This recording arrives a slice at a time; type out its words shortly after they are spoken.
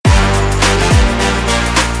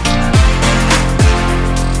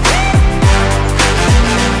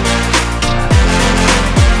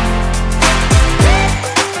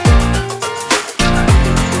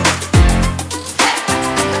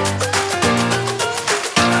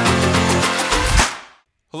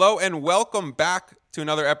Hello and welcome back to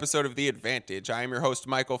another episode of The Advantage. I am your host,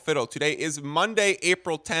 Michael Fiddle. Today is Monday,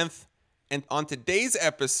 April 10th, and on today's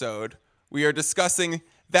episode, we are discussing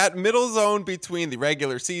that middle zone between the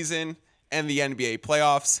regular season and the NBA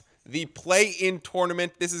playoffs, the play-in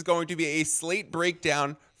tournament. This is going to be a slate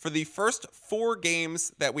breakdown for the first 4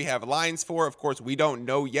 games that we have lines for. Of course, we don't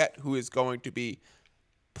know yet who is going to be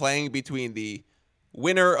playing between the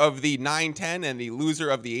winner of the 9-10 and the loser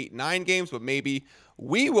of the 8-9 games, but maybe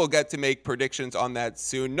we will get to make predictions on that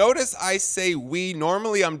soon. Notice I say we.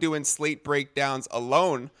 Normally I'm doing slate breakdowns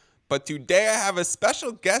alone, but today I have a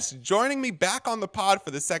special guest joining me back on the pod for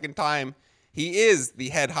the second time. He is the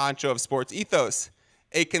head honcho of Sports Ethos,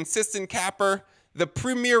 a consistent capper, the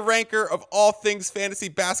premier ranker of all things fantasy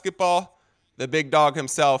basketball, the big dog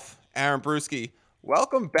himself, Aaron Bruski.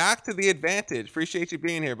 Welcome back to The Advantage. Appreciate you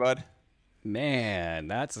being here, bud. Man,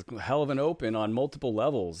 that's a hell of an open on multiple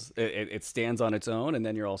levels. It stands on its own, and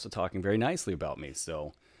then you're also talking very nicely about me.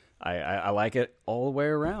 So I like it all the way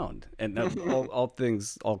around. And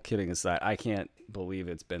all kidding aside, I can't believe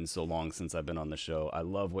it's been so long since I've been on the show. I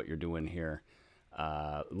love what you're doing here.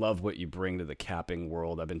 Love what you bring to the capping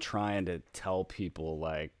world. I've been trying to tell people,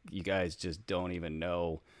 like, you guys just don't even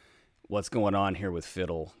know what's going on here with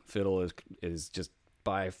Fiddle. Fiddle is just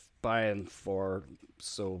by and far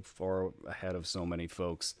so far ahead of so many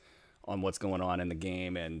folks on what's going on in the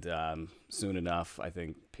game, and soon enough I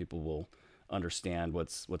think people will understand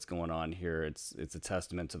what's going on here. It's a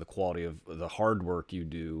testament to the quality of the hard work you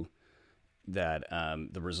do that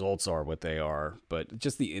the results are what they are, but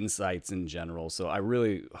just the insights in general. So I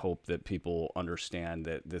really hope that people understand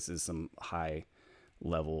that this is some high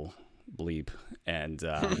level bleep, and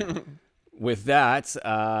with that,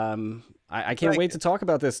 I can't wait to talk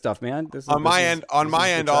about this stuff, man. On my end,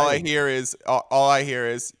 all I hear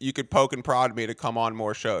is you could poke and prod me to come on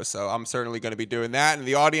more shows. So I'm certainly going to be doing that. And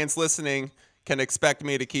the audience listening can expect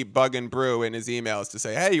me to keep bugging Brew in his emails to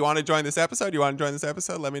say, hey, you want to join this episode? You want to join this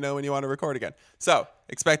episode? Let me know when you want to record again. So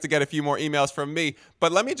expect to get a few more emails from me.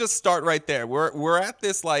 But let me just start right there. We're at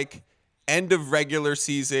this like end of regular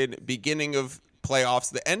season, beginning of playoffs.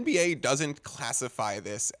 The NBA doesn't classify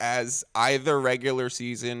this as either regular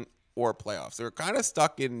season or playoffs. They're kind of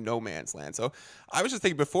stuck in no man's land. So I was just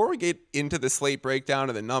thinking, before we get into the slate breakdown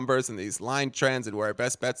of the numbers and these line trends and where our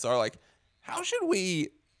best bets are, like, how should we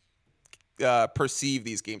perceive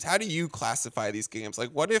these games? How do you classify these games?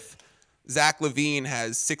 Like, what if Zach LaVine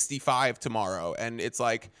has 65 tomorrow and it's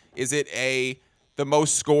like, is it the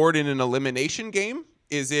most scored in an elimination game?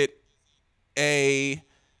 Is it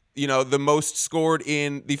the most scored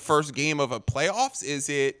in the first game of a playoffs? Is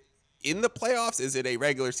it in the playoffs? Is it a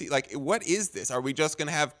regular season? Like, what is this? Are we just going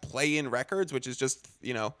to have play-in records, which is just,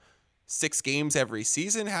 6 games every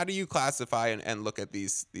season? How do you classify and look at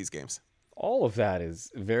these games? All of that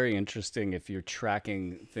is very interesting if you're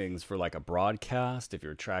tracking things for like a broadcast, if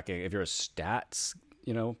you're a stats,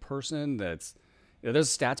 person there's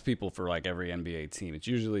stats people for like every NBA team. It's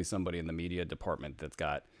usually somebody in the media department that's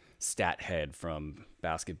got stat head from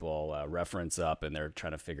Basketball Reference up, and they're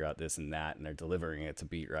trying to figure out this and that, and they're delivering it to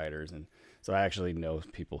beat writers. And so I actually know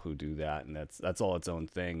people who do that, and that's all its own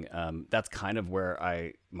thing. That's kind of where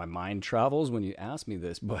my mind travels when you ask me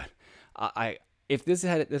this. But if this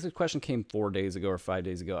question came 4 days ago or 5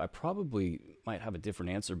 days ago, I probably might have a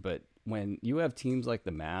different answer. But when you have teams like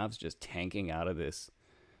the Mavs just tanking out of this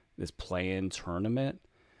play-in tournament,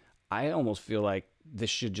 I almost feel like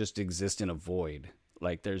this should just exist in a void.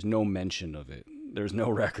 Like, there's no mention of it. There's no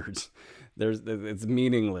records. It's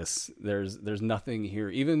meaningless. There's nothing here,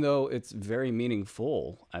 even though it's very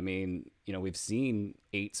meaningful. I mean, we've seen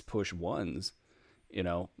 8s push 1s,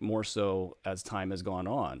 more so as time has gone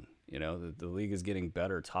on. The league is getting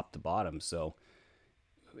better top to bottom. So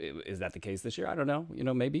is that the case this year? I don't know.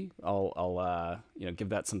 Maybe I'll give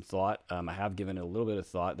that some thought. I have given it a little bit of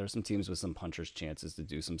thought. There's some teams with some puncher's chances to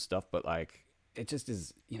do some stuff, but like, it just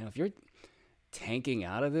is, if you're tanking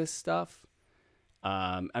out of this stuff,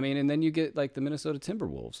 and then you get like the Minnesota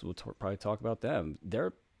Timberwolves. We'll probably talk about them.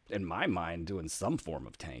 They're, in my mind, doing some form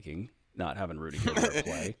of tanking, not having Rudy Gobert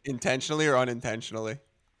play. Intentionally or unintentionally?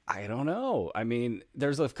 I don't know. I mean,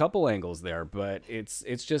 there's a couple angles there, but it's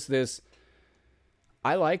just this.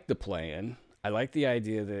 I like the play-in. I like the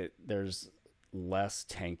idea that there's less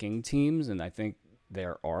tanking teams, and I think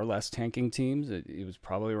there are less tanking teams. It was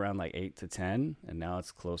probably around like 8 to 10, and now it's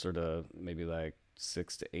closer to maybe like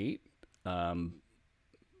 6 to 8.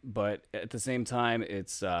 But at the same time,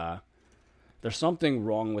 it's there's something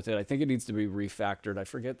wrong with it. I think it needs to be refactored. I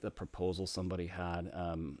forget the proposal somebody had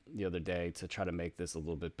the other day to try to make this a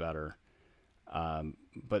little bit better.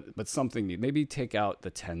 But something, maybe take out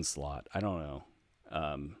the 10 slot. I don't know.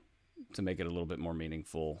 to make it a little bit more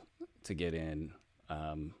meaningful to get in.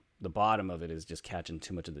 The bottom of it is just catching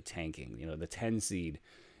too much of the tanking. You know, the 10 seed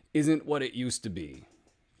isn't what it used to be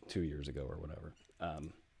 2 years ago or whatever.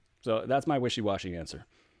 So that's my wishy-washy answer.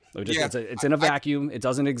 It's in a vacuum. It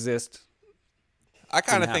doesn't exist. I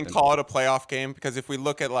kind of think call it a playoff game, because if we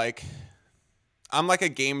look at I'm like a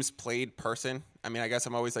games played person. I mean, I guess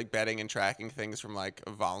I'm always like betting and tracking things from like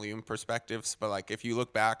a volume perspectives. But like if you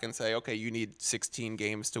look back and say, okay, you need 16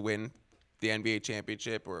 games to win the NBA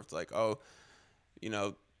championship, or if it's like, oh, you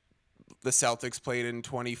know, the Celtics played in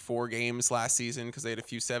 24 games last season because they had a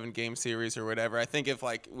few 7-game series or whatever. I think if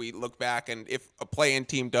like we look back and if a play-in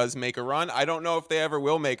team does make a run, I don't know if they ever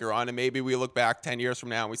will make a run. And maybe we look back 10 years from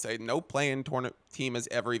now and we say no play-in tournament team has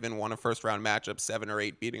ever even won a first-round matchup 7 or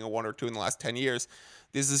 8, beating a 1 or 2 in the last 10 years.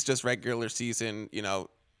 This is just regular season,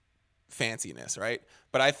 fanciness, right?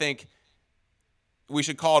 But I think we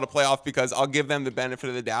should call it a playoff because I'll give them the benefit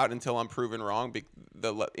of the doubt until I'm proven wrong.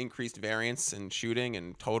 The increased variance in shooting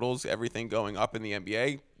and totals, everything going up in the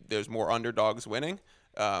NBA, there's more underdogs winning.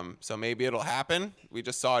 So maybe it'll happen. We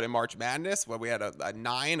just saw it in March Madness where we had a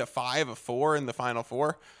 9, a 5, a 4 in the Final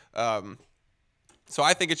Four. So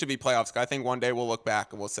I think it should be playoffs. I think one day we'll look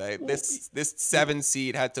back and we'll say this 7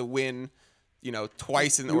 seed had to win,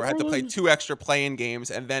 twice or had to play 2 extra play-in games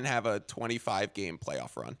and then have a 25-game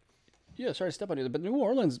playoff run. Yeah, sorry to step on you, but New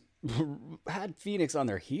Orleans had Phoenix on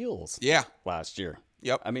their heels. Yeah, last year.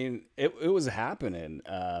 Yep. I mean, it was happening.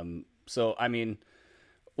 So I mean,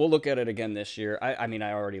 we'll look at it again this year. I mean,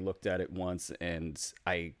 I already looked at it once, and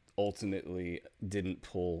I ultimately didn't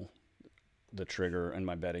pull the trigger in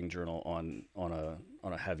my betting journal on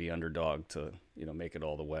a heavy underdog to make it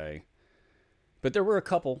all the way. But there were a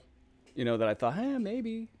couple, that I thought,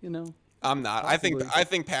 maybe, I'm not. Possibly. I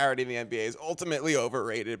think parity in the NBA is ultimately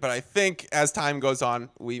overrated, but I think as time goes on,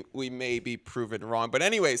 we may be proven wrong. But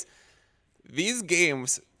anyways, these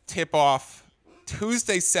games tip off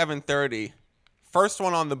Tuesday 7:30. First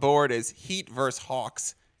one on the board is Heat versus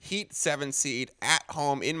Hawks. Heat 7 seed at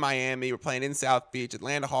home in Miami. We're playing in South Beach.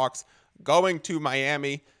 Atlanta Hawks going to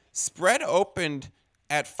Miami. Spread opened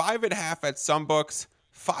at 5.5 at some books,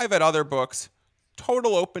 5 at other books.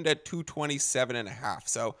 Total opened at 227.5.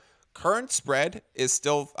 So current spread is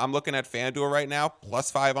still, I'm looking at FanDuel right now,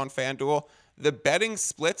 +5 on FanDuel. The betting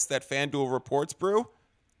splits that FanDuel reports, Brew,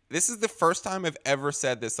 this is the first time I've ever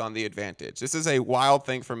said this on The Advantage. This is a wild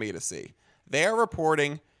thing for me to see. They are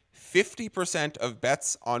reporting 50% of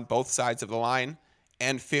bets on both sides of the line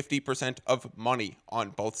and 50% of money on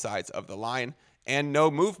both sides of the line, and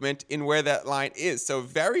no movement in where that line is. So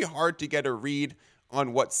very hard to get a read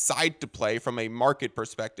on what side to play from a market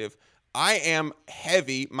perspective. I am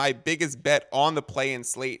heavy. My biggest bet on the play-in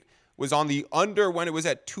slate was on the under when it was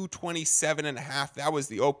at 227.5. That was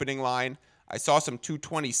the opening line. I saw some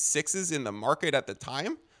 226s in the market at the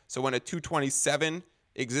time. So when a 227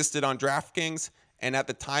 existed on DraftKings and at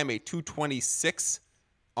the time a 226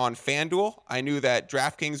 on FanDuel, I knew that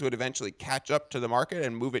DraftKings would eventually catch up to the market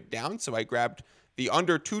and move it down. So I grabbed the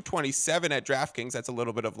under 227 at DraftKings. That's a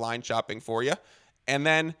little bit of line shopping for you. And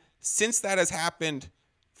then since that has happened,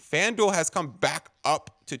 FanDuel has come back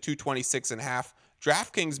up to 226.5.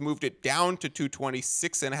 DraftKings moved it down to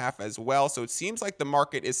 226.5 as well. So it seems like the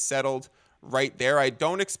market is settled right there. I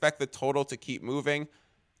don't expect the total to keep moving.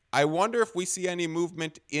 I wonder if we see any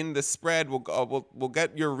movement in the spread. We'll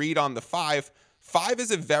get your read on the 5. 5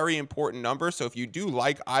 is a very important number. So if you do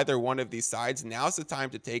like either one of these sides, now's the time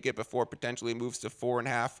to take it before it potentially moves to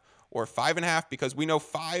 4.5 or 5.5, because we know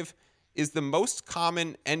 5 is the most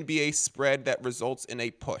common NBA spread that results in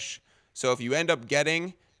a push. So if you end up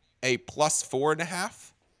getting a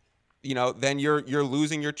 +4.5, then you're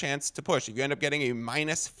losing your chance to push. If you end up getting a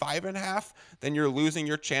 -5.5, then you're losing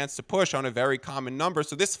your chance to push on a very common number.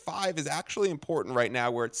 So this 5 is actually important right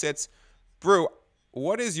now where it sits. Brew,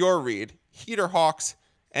 what is your read? Heat or Hawks?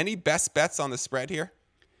 Any best bets on the spread here?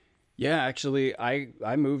 Yeah, actually,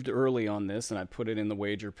 I moved early on this and I put it in the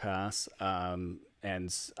wager pass.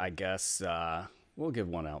 And I guess we'll give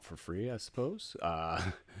one out for free, I suppose,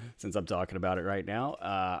 since I'm talking about it right now.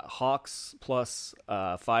 Hawks plus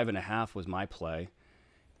 5.5 was my play.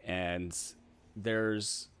 And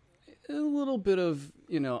there's a little bit of,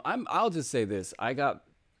 I'll just say this. I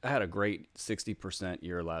had a great 60%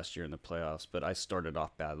 year last year in the playoffs, but I started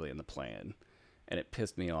off badly in the play-in. And it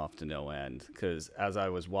pissed me off to no end because as I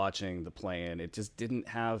was watching the play-in, it just didn't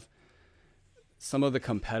have some of the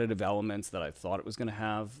competitive elements that I thought it was going to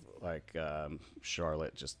have, like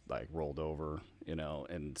Charlotte just like rolled over,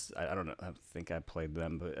 and I don't know, I think I played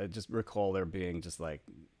them, but I just recall there being just like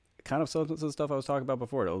kind of some of the stuff I was talking about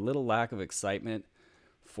before, a little lack of excitement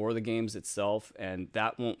for the games itself, and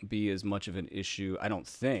that won't be as much of an issue, I don't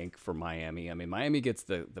think, for Miami. I mean, Miami gets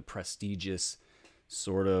the prestigious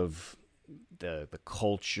sort of the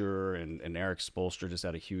culture, and Eric Spoelstra just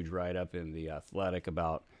had a huge write-up in The Athletic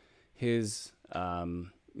about his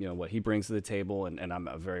what he brings to the table, and I'm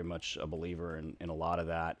very much a believer in a lot of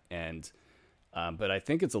that. And but I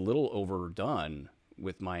think it's a little overdone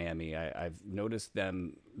with Miami. I've noticed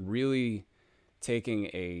them really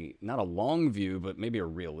taking not a long view, but maybe a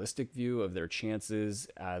realistic view of their chances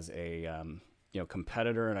as a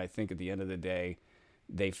competitor. And I think at the end of the day,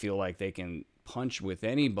 they feel like they can punch with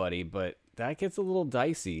anybody, but that gets a little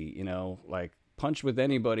dicey. Like punch with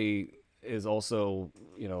anybody is also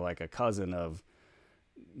like a cousin of,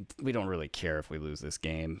 we don't really care if we lose this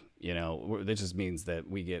game. That just means that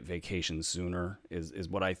we get vacation sooner is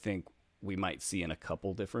what I think we might see in a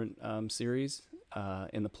couple different series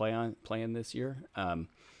in the play-in this year. If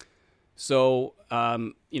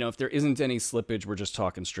there isn't any slippage, we're just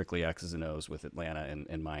talking strictly X's and O's with Atlanta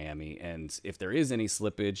and Miami. And if there is any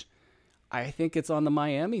slippage, I think it's on the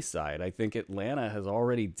Miami side. I think Atlanta has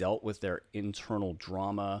already dealt with their internal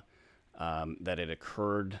drama that had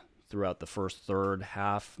occurred throughout the first third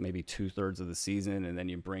half, maybe 2/3 of the season, and then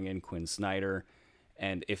you bring in Quinn Snyder.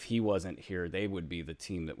 And if he wasn't here, they would be the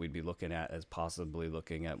team that we'd be looking at as possibly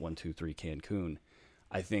looking at 1-2-3 Cancun.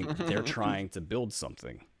 I think they're trying to build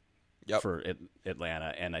something for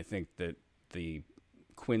Atlanta, and I think that the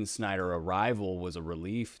Quinn Snyder arrival was a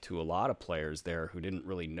relief to a lot of players there who didn't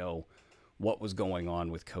really know what was going on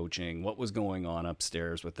with coaching, what was going on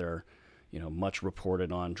upstairs with their much reported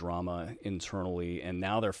on drama internally. And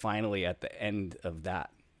now they're finally at the end of that.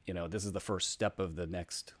 This is the first step of the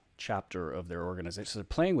next chapter of their organization. So they're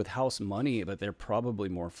playing with house money, but they're probably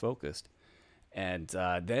more focused. And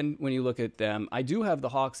then when you look at them, I do have the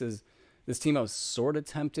Hawks as this team I was sort of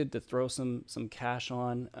tempted to throw some cash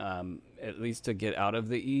on, at least to get out of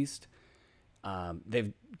the East.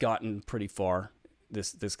 They've gotten pretty far,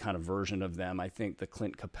 this kind of version of them. I think the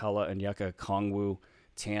Clint Capella and Yucca Kongwu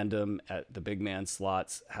tandem at the big man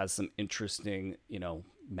slots has some interesting,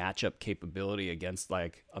 matchup capability against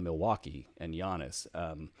like a Milwaukee and Giannis.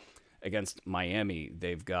 Against Miami,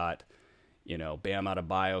 they've got, Bam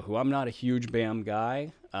Adebayo, who I'm not a huge Bam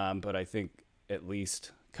guy, but I think at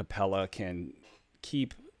least Capella can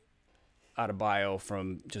keep Adebayo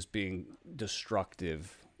from just being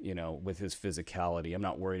destructive, with his physicality. I'm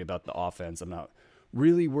not worried about the offense. I'm not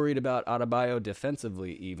really worried about Adebayo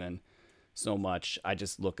defensively even so much. I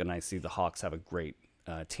just look and I see the Hawks have a great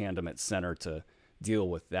tandem at center to deal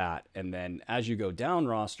with that. And then as you go down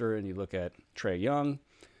roster and you look at Trae Young,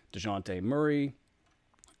 DeJounte Murray,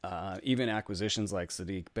 even acquisitions like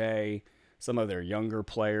Sadiq Bey, some of their younger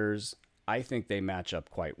players, I think they match up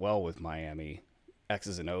quite well with Miami,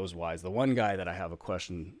 X's and O's wise. The one guy that I have a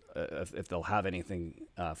question if they'll have anything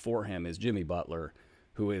for him is Jimmy Butler,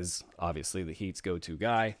 who is obviously the Heat's go-to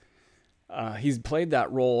guy. He's played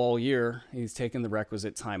that role all year. He's taken the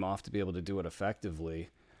requisite time off to be able to do it effectively.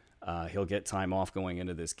 He'll get time off going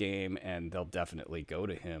into this game, and they'll definitely go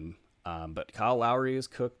to him. But Kyle Lowry is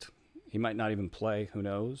cooked. He might not even play. Who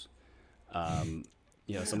knows? Some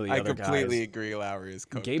of the other guys. I completely agree. Lowry is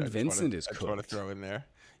cooked. Gabe Vincent is cooked. I just want to throw in there.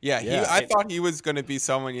 Yeah, I thought he was going to be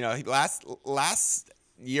someone. Last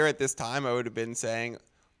year at this time, I would have been saying,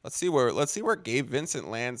 let's see where Gabe Vincent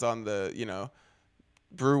lands on the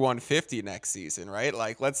Brew 150 next season, right?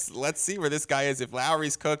 Like let's see where this guy is. If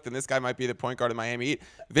Lowry's cooked, then this guy might be the point guard of Miami Heat.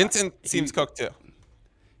 Vincent seems cooked too.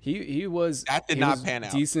 He was not pan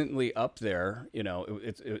out. Decently up there.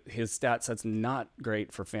 His stat set's not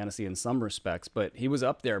great for fantasy in some respects, but he was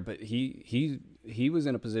up there. But he was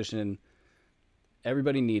in a position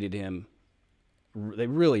everybody needed him. They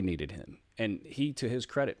really needed him, and he, to his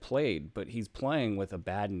credit, played. But he's playing with a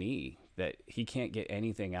bad knee that he can't get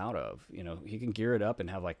anything out of. He can gear it up and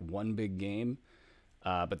have like one big game,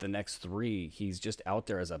 but the next three, he's just out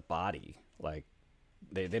there as a body. Like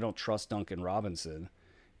they don't trust Duncan Robinson,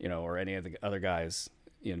 or any of the other guys,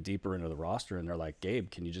 deeper into the roster. And they're like,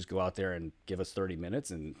 Gabe, can you just go out there and give us 30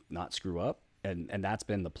 minutes and not screw up? And that's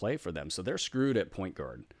been the play for them. So they're screwed at point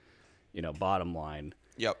guard, bottom line.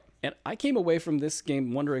 Yep. And I came away from this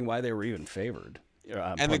game wondering why they were even favored.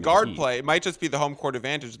 And the guard play, it might just be the home court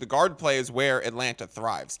advantage. The guard play is where Atlanta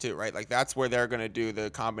thrives too, right? Like that's where they're going to do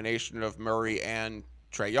the combination of Murray and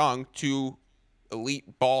Trae Young, two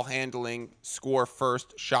elite ball handling, score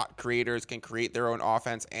first shot creators, can create their own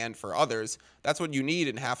offense and for others. That's what you need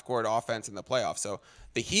in half court offense in the playoffs. So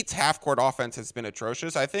the Heat's half court offense has been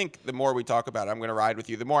atrocious. I think the more we talk about it, I'm going to ride with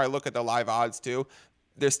you. The more I look at the live odds too,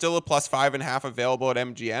 there's still a plus 5.5 available at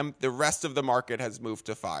MGM. The rest of the market has moved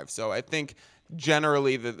to 5. So I think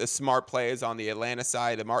generally the smart play is on the Atlanta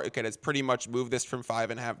side. The market has pretty much moved this from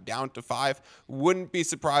 5.5 down to 5. Wouldn't be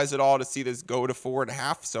surprised at all to see this go to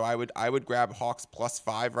 4.5. So I would grab Hawks plus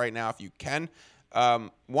 5 right now if you can.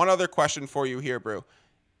 One other question for you here, Brew.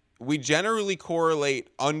 We generally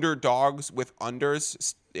correlate underdogs with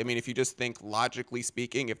unders. I mean, if you just think logically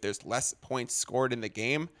speaking, if there's less points scored in the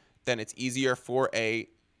game, then it's easier for a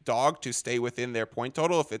dog to stay within their point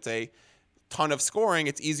total. If it's a ton of scoring,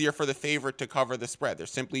 it's easier for the favorite to cover the spread.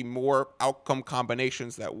 There's simply more outcome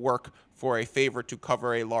combinations that work for a favorite to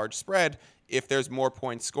cover a large spread if there's more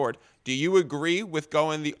points scored. Do you agree with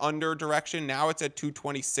going the under direction? Now it's at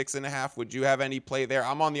 226.5. Would you have any play there?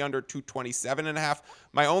 I'm on the under 227.5.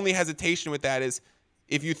 My only hesitation with that is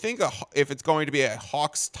if you think if it's going to be a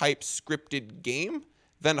Hawks type scripted game,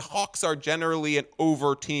 then Hawks are generally an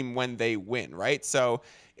over team when they win, right? So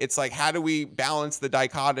it's like, how do we balance the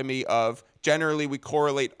dichotomy of generally we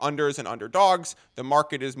correlate unders and underdogs? The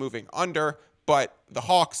market is moving under, but the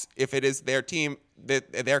Hawks, if it is their team,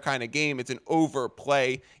 their kind of game, it's an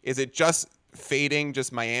overplay. Is it just fading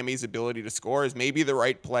just Miami's ability to score? Is maybe the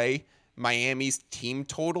right play Miami's team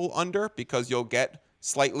total under because you'll get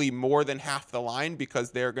slightly more than half the line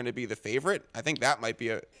because they're going to be the favorite? I think that might be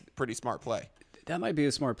a pretty smart play. That might be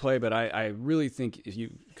a smart play, but I really think if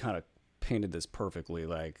you kind of painted this perfectly,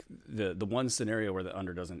 like the one scenario where the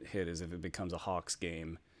under doesn't hit is if it becomes a Hawks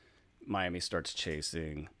game, Miami starts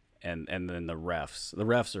chasing, and then the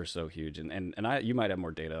refs are so huge, and you might have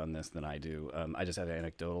more data on this than I do. I just have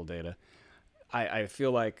anecdotal data. I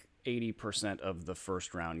feel like 80% of the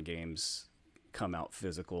first round games come out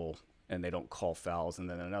physical and they don't call fouls, and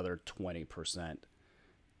then another 20%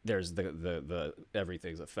 there's the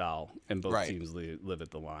everything's a foul and both teams live at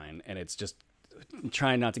the line, and it's just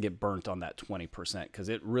trying not to get burnt on that 20% because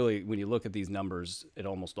it really, when you look at these numbers, it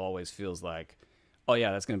almost always feels like, oh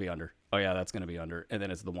yeah, that's going to be under. Oh yeah, that's going to be under. And then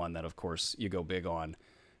it's the one that, of course, you go big on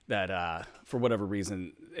that for whatever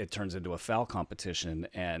reason, it turns into a foul competition.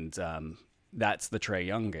 And that's the Trae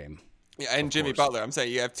Young game. Yeah, and Jimmy Butler. I'm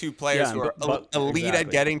saying you have two players who are elite at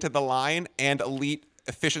getting to the line and elite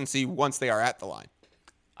efficiency once they are at the line.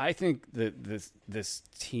 I think that this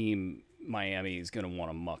team, Miami, is going to want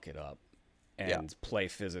to muck it up and play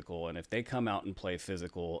physical. And if they come out and play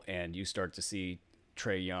physical and you start to see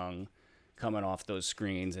Trae Young coming off those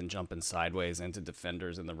screens and jumping sideways into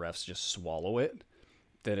defenders and the refs just swallow it,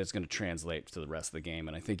 then it's going to translate to the rest of the game.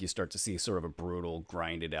 And I think you start to see sort of a brutal,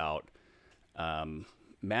 grinded out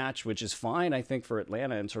match, which is fine, I think, for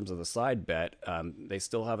Atlanta in terms of the side bet. They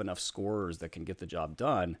still have enough scorers that can get the job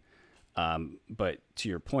done. But to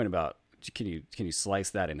your point about can you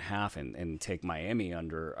slice that in half and take Miami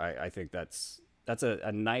under, I think that's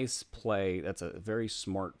a nice play. That's a very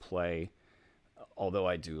smart play, although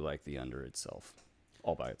I do like the under itself,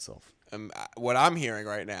 all by itself. What I'm hearing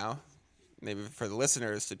right now, maybe for the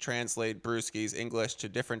listeners to translate Bruski's English to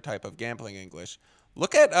different type of gambling English,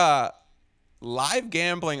 look at live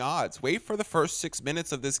gambling odds. Wait for the first 6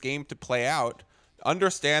 minutes of this game to play out.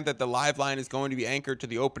 Understand that the live line is going to be anchored to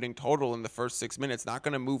the opening total in the first 6 minutes, not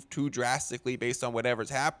going to move too drastically based on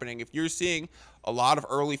whatever's happening. If you're seeing a lot of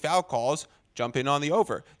early foul calls, jump in on the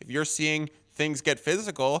over. If you're seeing things get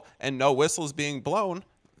physical and no whistles being blown,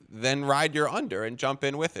 then ride your under and jump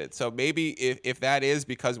in with it. So maybe if that is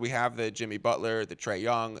because we have the Jimmy Butler, the Trae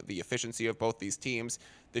Young, the efficiency of both these teams,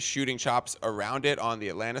 the shooting chops around it on the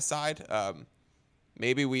Atlanta side,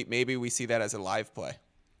 maybe we see that as a live play.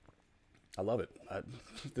 I love it.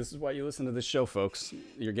 This is why you listen to this show, folks.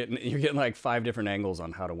 You're getting like 5 different angles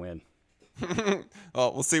on how to win.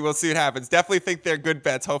 Well, we'll see what happens. Definitely think they're good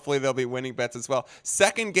bets. Hopefully they'll be winning bets as well.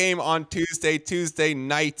 Second game on Tuesday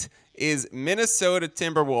night is Minnesota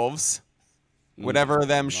Timberwolves. Whatever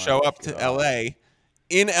them show up to LA.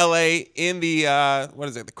 In LA in the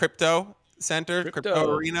the Crypto Center,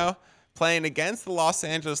 Crypto Arena, playing against the Los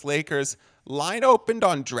Angeles Lakers. Line opened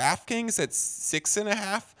on DraftKings at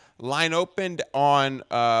 6.5. Line opened on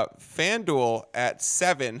FanDuel at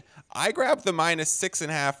 7. I grabbed the minus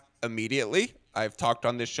 6.5 immediately. I've talked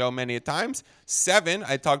on this show many a times. 7,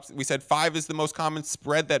 we said 5 is the most common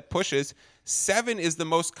spread that pushes. 7 is the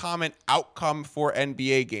most common outcome for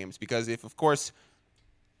NBA games because if, of course,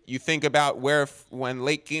 you think about when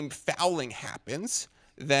late game fouling happens,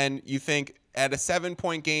 then you think At a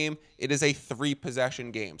 7-point game, it is a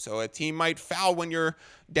 3-possession game. So a team might foul when you're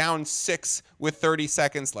down 6 with 30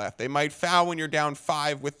 seconds left. They might foul when you're down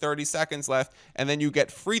 5 with 30 seconds left, and then you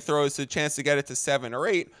get free throws, so a chance to get it to 7 or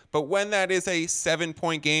 8. But when that is a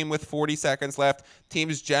 7-point game with 40 seconds left,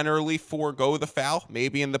 teams generally forego the foul.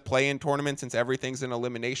 Maybe in the play-in tournament, since everything's an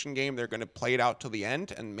elimination game, they're going to play it out till the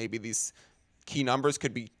end, and maybe these key numbers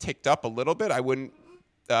could be ticked up a little bit. I wouldn't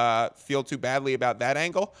feel too badly about that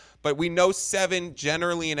angle. But we know 7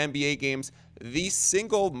 generally in NBA games, the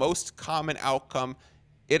single most common outcome.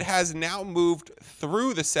 It has now moved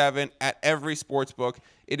through the 7 at every sports book.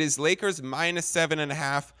 It is Lakers minus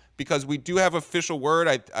 7.5 because we do have official word.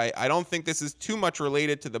 I don't think this is too much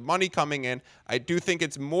related to the money coming in. I do think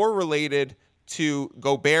it's more related to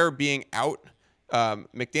Gobert being out,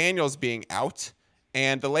 McDaniels being out,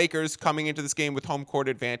 and the Lakers coming into this game with home court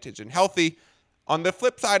advantage and healthy. On the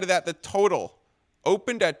flip side of that, the total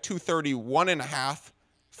opened at 231.5,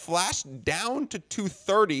 flashed down to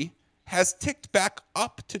 230, has ticked back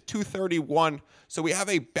up to 231. So we have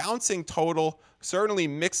a bouncing total, certainly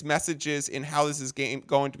mixed messages in how this is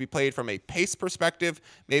going to be played from a pace perspective.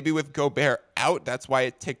 Maybe with Gobert out, that's why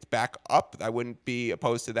it ticked back up. I wouldn't be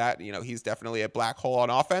opposed to that. You know, he's definitely a black hole on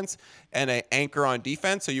offense and an anchor on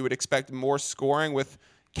defense. So you would expect more scoring with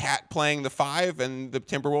Cat playing the 5 and the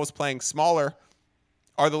Timberwolves playing smaller.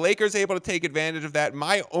 Are the Lakers able to take advantage of that?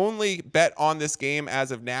 My only bet on this game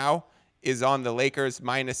as of now is on the Lakers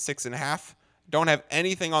minus 6.5. Don't have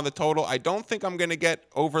anything on the total. I don't think I'm going to get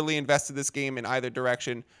overly invested this game in either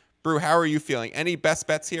direction. Brew, how are you feeling? Any best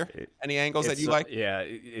bets here? Any angles that you like? Yeah,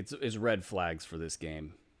 it's red flags for this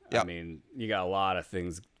game. Yep. I mean, you got a lot of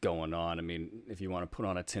things going on. I mean, if you want to put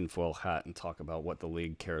on a tinfoil hat and talk about what the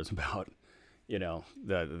league cares about, you know,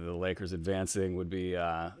 the Lakers advancing would be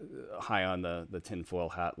high on the tinfoil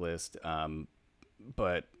hat list.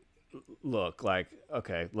 But look, like,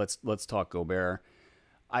 okay, let's talk Gobert.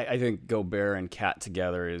 I think Gobert and Cat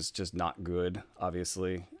together is just not good,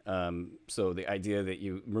 obviously. So the idea that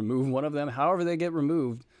you remove one of them, however they get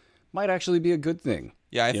removed, might actually be a good thing.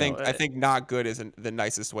 Yeah, I think not good is the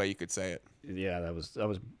nicest way you could say it. Yeah, I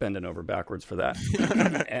was bending over backwards for that.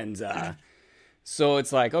 And so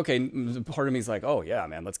it's like, okay, part of me is like, oh, yeah,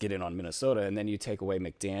 man, let's get in on Minnesota. And then you take away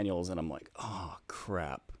McDaniels, and I'm like, oh,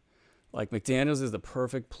 crap. Like, McDaniels is the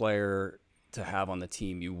perfect player to have on the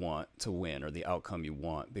team you want to win or the outcome you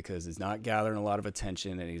want because he's not gathering a lot of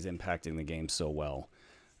attention and he's impacting the game so well.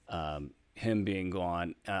 Him being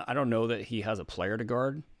gone, I don't know that he has a player to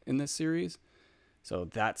guard in this series. So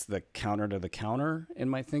that's the counter to the counter in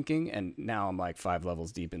my thinking. And now I'm like 5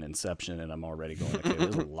 levels deep in Inception and I'm already going, okay,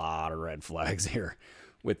 there's a lot of red flags here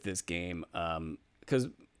with this game. Because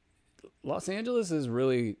Los Angeles is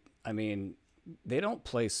really, I mean, they don't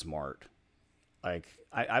play smart. Like,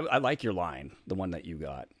 I like your line, the one that you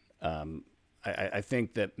got. I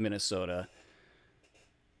think that Minnesota,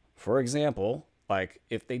 for example, like,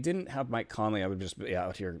 if they didn't have Mike Conley, I would just be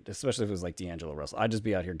out here, especially if it was like D'Angelo Russell, I'd just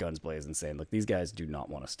be out here guns blazing saying, look, these guys do not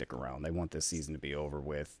want to stick around. They want this season to be over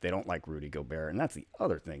with. They don't like Rudy Gobert. And that's the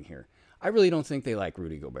other thing here. I really don't think they like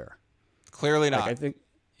Rudy Gobert. Clearly not. Like,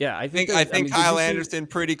 I think Kyle Anderson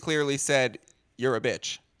pretty clearly said, you're a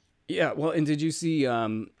bitch. Yeah, well, and did you see,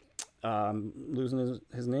 losing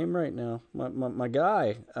his name right now, my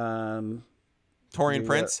guy, Taurean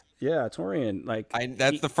Prince? Yeah, Taurean. Like,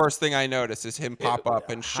 that's the first thing I noticed is him pop up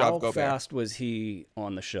and shove Gobert. How fast was he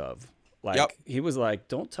on the shove? Like, He was like,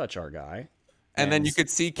 don't touch our guy. And then you could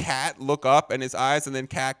see Cat look up and his eyes, and then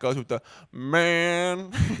Cat goes with the,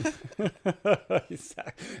 man.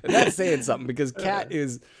 Exactly. And that's saying something because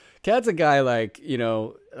Cat's a guy like, you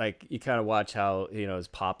know, like you kind of watch how, you know, his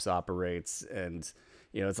pops operates and,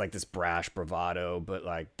 you know, it's like this brash bravado, but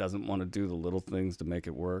like doesn't want to do the little things to make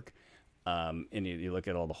it work. And you look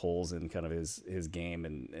at all the holes in kind of his game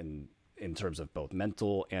and in terms of both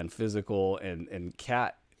mental and physical, and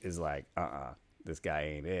Cat is like, this guy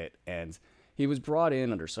ain't it. And he was brought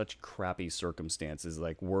in under such crappy circumstances,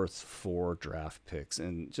 like worth 4 draft picks,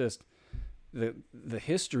 and just the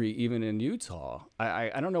history even in Utah.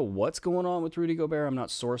 I don't know what's going on with Rudy Gobert. I'm not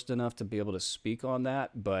sourced enough to be able to speak on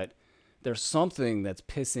that, but there's something that's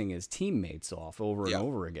pissing his teammates off over and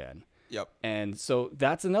over again. Yep. And so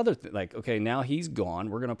that's another thing. Like, okay, now he's gone.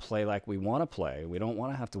 We're going to play like we want to play. We don't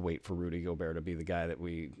want to have to wait for Rudy Gobert to be the guy that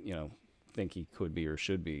we, you know, think he could be or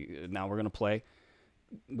should be. Now we're going to play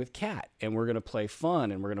with Cat, and we're gonna play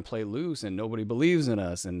fun, and we're gonna play loose, and nobody believes in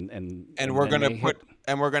us, and we're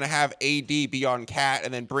gonna have AD be on Cat,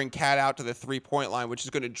 and then bring Cat out to the 3-point line, which is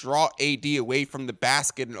gonna draw AD away from the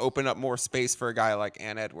basket and open up more space for a guy like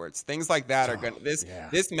Ant Edwards. Things like that are gonna this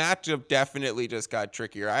matchup definitely just got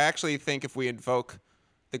trickier. I actually think if we invoke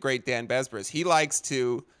the great Dan Besbris, he likes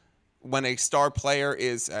to, when a star player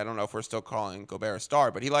is, I don't know if we're still calling Gobert a star,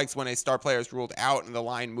 but he likes when a star player is ruled out and the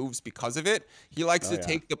line moves because of it, he likes to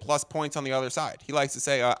take the plus points on the other side. He likes to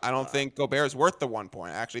say, I don't think Gobert is worth the 1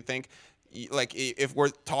 point. I actually think, like, if we're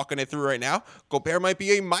talking it through right now, Gobert might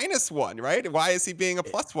be a -1, right? Why is he being a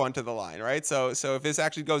 +1 to the line, right? So if this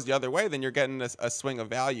actually goes the other way, then you're getting a swing of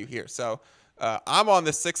value here. So I'm on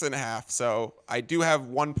the 6.5, so I do have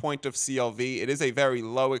 1 point of CLV. It is a very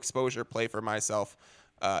low exposure play for myself.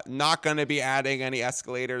 Not going to be adding any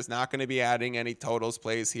escalators, not going to be adding any totals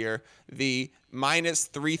plays here. The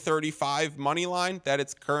 -335 money line that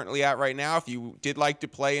it's currently at right now, if you did like to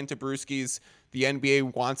play into Bruski's, the NBA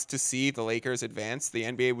wants to see the Lakers advance. The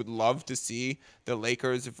NBA would love to see the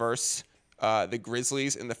Lakers versus the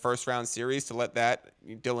Grizzlies in the first round series to let that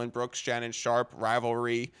Dylan Brooks, Shannon Sharp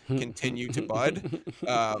rivalry continue to bud.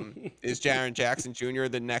 Is Jaren Jackson Jr.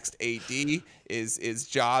 the next AD?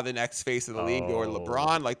 Is Ja the next face of the league or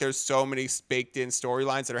LeBron? Like, there's so many baked in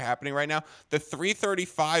storylines that are happening right now. The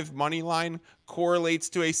 335 money line correlates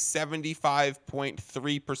to a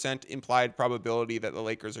 75.3% implied probability that the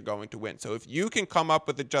Lakers are going to win. So if you can come up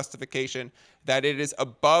with a justification that it is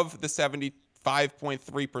above the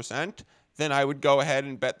 75.3%, then I would go ahead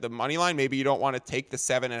and bet the money line. Maybe you don't want to take the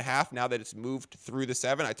 7.5 now that it's moved through the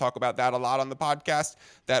 7. I talk about that a lot on the podcast,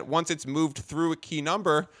 that once it's moved through a key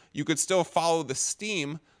number, you could still follow the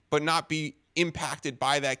steam, but not be impacted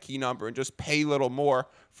by that key number and just pay a little more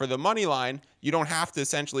for the money line. You don't have to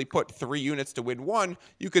essentially put 3 units to win 1.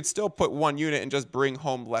 You could still put 1 unit and just bring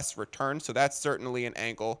home less return. So that's certainly an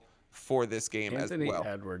angle for this game as well. Anthony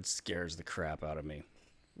Edwards scares the crap out of me.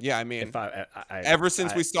 Yeah, I mean, ever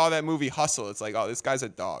since we saw that movie Hustle, it's like, oh, this guy's a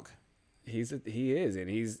dog. He is, and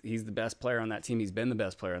he's the best player on that team. He's been the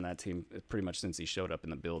best player on that team pretty much since he showed up in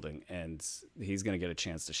the building, and he's going to get a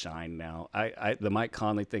chance to shine now. The Mike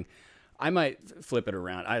Conley thing, I might flip it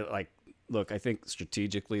around. Look, I think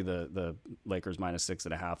strategically the Lakers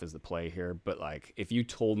 -6.5 is the play here, but like, if you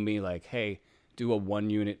told me like, hey, do a 1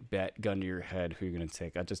 unit bet, gun to your head, who are you going to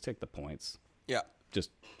take? I'd just take the points. Yeah.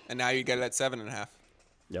 And now you get it at 7.5.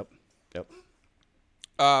 Yep.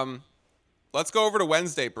 Let's go over to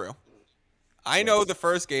Wednesday, Brew. I know the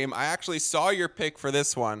first game. I actually saw your pick for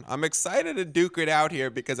this one. I'm excited to duke it out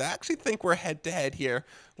here because I actually think we're head-to-head here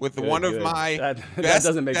with one of my that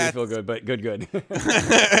doesn't make me feel good, but good.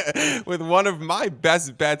 With one of my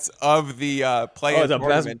best bets of the play-in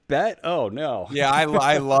tournament. Best bet? Oh, no. Yeah,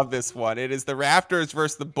 I love this one. It is the Raptors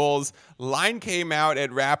versus the Bulls. Line came out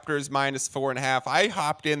at Raptors -4.5. I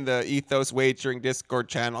hopped in the Ethos Wagering Discord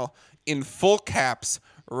channel in full caps.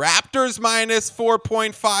 Raptors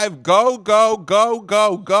 -4.5. Go, go, go,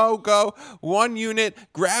 go, go, go. 1 unit.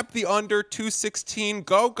 Grab the under 216.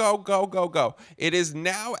 Go, go, go, go, go. It is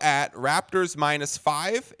now at Raptors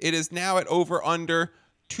 -5. It is now at over under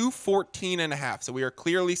 214.5. So we are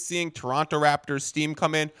clearly seeing Toronto Raptors steam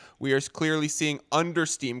come in. We are clearly seeing under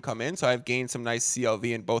steam come in. So I've gained some nice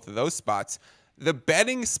CLV in both of those spots. The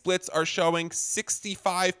betting splits are showing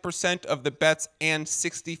 65% of the bets and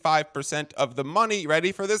 65% of the money.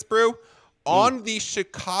 Ready for this, Brew? On the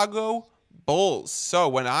Chicago Bulls. So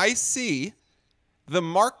when I see the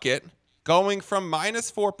market going from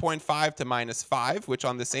 -4.5 to -5, which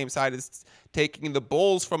on the same side is taking the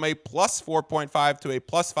Bulls from a +4.5 to a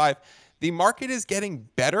 +5, the market is getting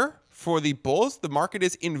better for the Bulls. The market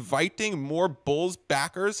is inviting more Bulls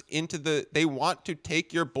backers into they want to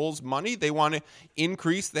take your Bulls money. They want to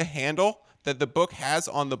increase the handle that the book has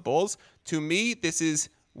on the Bulls. To me, this is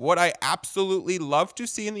what I absolutely love to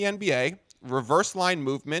see in the NBA. Reverse line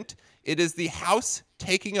movement. It is the house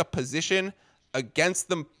taking a position against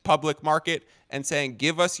the public market and saying,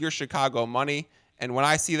 give us your Chicago money. And when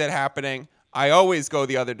I see that happening, I always go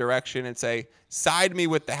the other direction and say, side me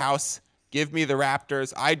with the house. Give me the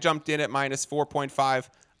Raptors. I jumped in at -4.5.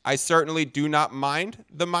 I certainly do not mind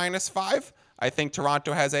the -5. I think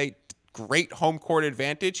Toronto has a great home court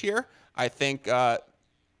advantage here. I think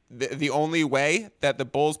the only way that the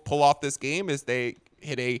Bulls pull off this game is they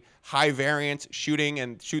hit a high variance shooting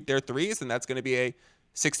and shoot their threes, and that's going to be a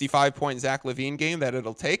 65-point Zach LaVine game that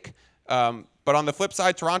it'll take. But on the flip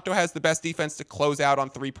side, Toronto has the best defense to close out on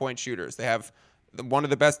three-point shooters. They have one of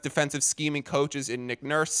the best defensive scheming coaches in Nick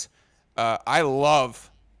Nurse. I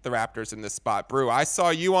love the Raptors in this spot. Brew, I saw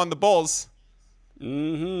you on the Bulls.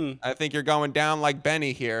 I think you're going down like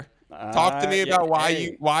Benny here. Talk to me about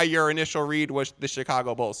why your initial read was the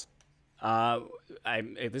Chicago Bulls.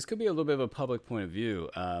 This could be a little bit of a public point of view,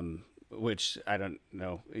 which I don't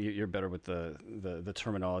know. You're better with the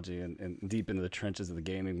terminology and deep into the trenches of the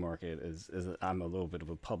gaming market. Is I'm a little bit of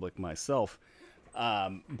a public myself.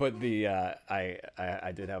 But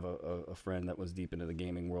I did have a friend that was deep into the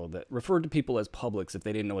gaming world that referred to people as publics if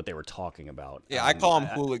they didn't know what they were talking about. Yeah, I call them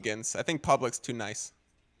hooligans. I think public's too nice.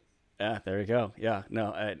 Yeah, there you go. Yeah,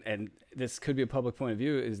 no, and this could be a public point of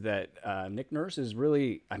view is that Nick Nurse is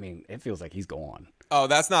really, I mean, it feels like he's gone. Oh,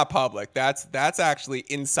 that's not public. That's actually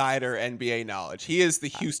insider NBA knowledge. He is the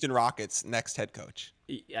Houston Rockets' next head coach.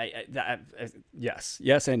 Yes,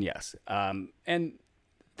 and yes. And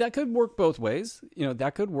that could work both ways. You know,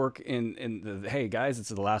 that could work in the, hey, guys, it's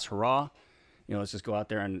the last hurrah. You know, let's just go out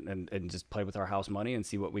there and just play with our house money and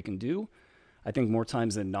see what we can do. I think more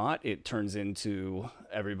times than not, it turns into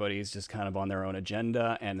everybody's just kind of on their own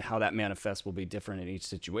agenda, and how that manifests will be different in each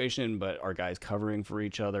situation. But are guys covering for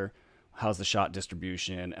each other? How's the shot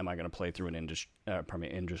distribution? Am I going to play through an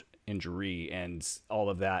injury and all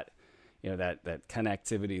of that? You know, that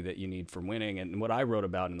connectivity that you need for winning. And what I wrote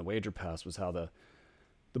about in the Wager Pass was how the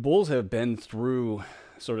Bulls have been through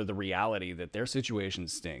sort of the reality that their situation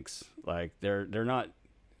stinks. Like they're not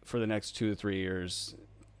for the next 2 to 3 years.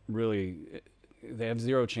 Really, they have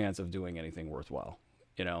zero chance of doing anything worthwhile,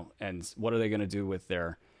 you know, and what are they going to do with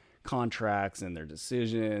their contracts and their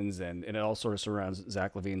decisions? And it all sort of surrounds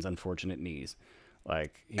Zach LaVine's unfortunate knees.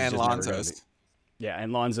 Like, and Lonzo's. Yeah.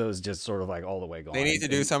 And Lonzo's just sort of like all the way gone. They need to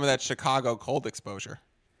do some of that Chicago cold exposure.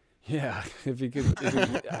 Yeah. If he could,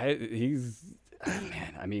 man,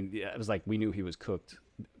 I mean, it was like, we knew he was cooked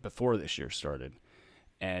before this year started.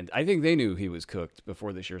 And I think they knew he was cooked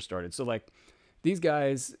before this year started. So like, these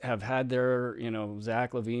guys have had their, you know,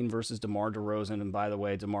 Zach LaVine versus DeMar DeRozan. And by the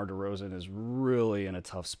way, DeMar DeRozan is really in a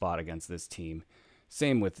tough spot against this team.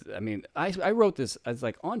 Same with, I mean, I wrote this as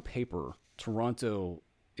like on paper, Toronto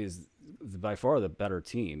is by far the better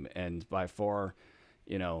team and by far,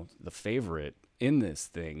 you know, the favorite in this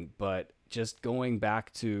thing. But just going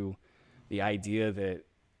back to the idea that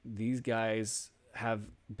these guys have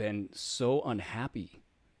been so unhappy,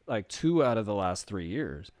 like 2 out of the last 3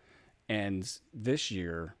 years. And this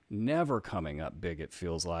year, never coming up big, it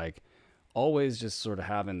feels like. Always just sort of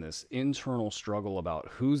having this internal struggle about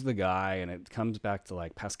who's the guy. And it comes back to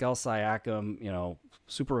like Pascal Siakam, you know,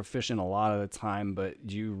 super efficient a lot of the time. But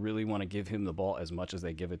do you really want to give him the ball as much as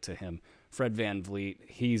they give it to him? Fred VanVleet,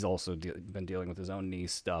 he's also been dealing with his own knee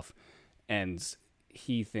stuff. And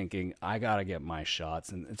he thinking, I got to get my shots.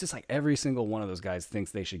 And it's just like every single one of those guys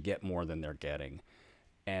thinks they should get more than they're getting.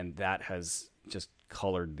 And that has just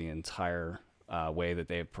colored the entire way that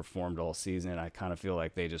they've performed all season. I kind of feel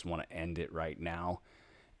like they just want to end it right now.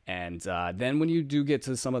 And then when you do get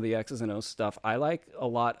to some of the X's and O's stuff, I like a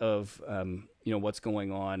lot of, you know, what's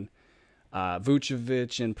going on.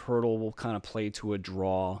 Vucevic and Pirtle will kind of play to a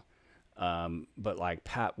draw. But like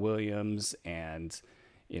Pat Williams and,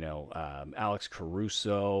 you know, Alex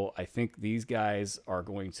Caruso, I think these guys are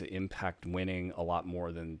going to impact winning a lot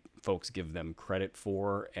more than folks give them credit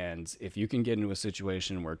for. And if you can get into a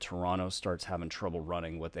situation where Toronto starts having trouble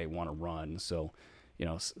running what they want to run, so, you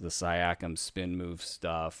know, the Siakam spin move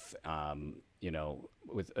stuff, you know,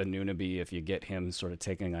 with Anunoby, if you get him sort of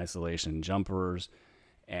taking isolation jumpers,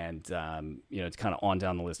 and, you know, it's kind of on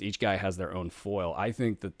down the list. Each guy has their own foil. I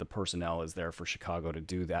think that the personnel is there for Chicago to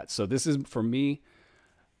do that. So this is, for me,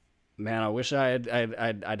 man, I wish I'd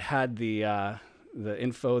had the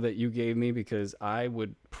info that you gave me, because I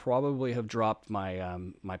would probably have dropped my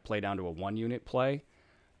my play down to a 1-unit play.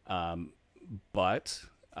 But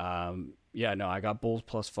yeah, no, I got Bulls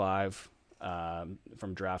 +5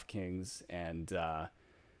 from DraftKings and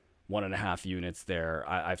 1.5 units there.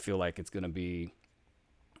 I feel like it's going to be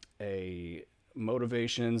a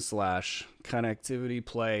motivation / connectivity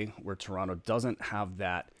play where Toronto doesn't have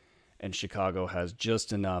that, and Chicago has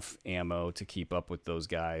just enough ammo to keep up with those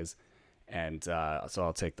guys. And so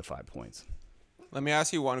I'll take the 5 points. Let me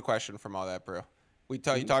ask you one question from all that, bro.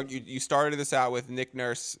 You started this out with Nick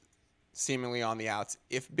Nurse seemingly on the outs.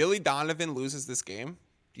 If Billy Donovan loses this game,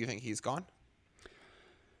 do you think he's gone?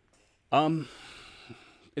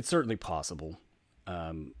 It's certainly possible.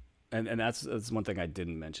 And that's one thing I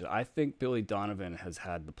didn't mention. I think Billy Donovan has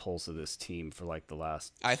had the pulse of this team for like the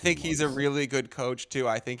last 2 I think months. He's a really good coach too.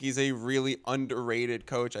 I think he's a really underrated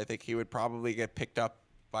coach. I think he would probably get picked up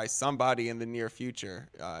by somebody in the near future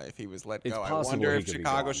if he was let go. I wonder if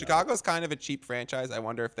Chicago's kind of a cheap franchise. I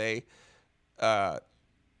wonder if they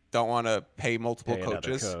don't want to pay multiple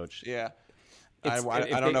coaches. Coach. Yeah. I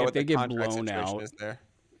don't know what the contract situation is there.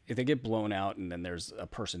 If they get blown out and then there's a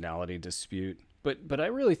personality dispute, but I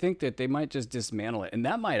really think that they might just dismantle it, and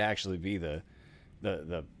that might actually be the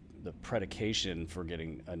predication for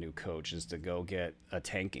getting a new coach is to go get a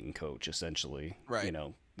tanking coach, essentially. Right. You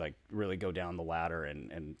know, like really go down the ladder,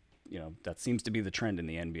 and you know that seems to be the trend in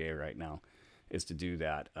the NBA right now, is to do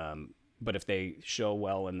that. But if they show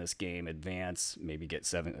well in this game, advance, maybe get a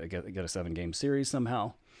 7-game series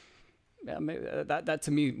somehow, yeah, maybe that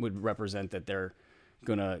to me would represent that they're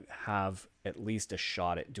gonna have at least a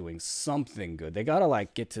shot at doing something good. They gotta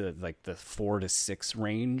like get to like the 4 to 6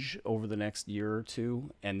 range over the next year or two,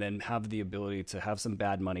 and then have the ability to have some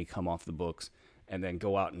bad money come off the books, and then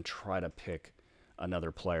go out and try to pick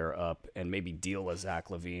another player up, and maybe deal a Zach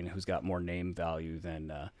LaVine, who's got more name value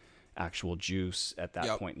than actual juice at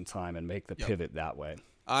that point in time, and make the pivot that way.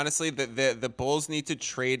 Honestly, the Bulls need to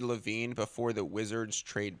trade LaVine before the Wizards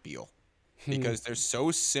trade Beal. Because they're so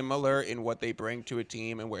similar in what they bring to a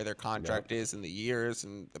team and where their contract is and the years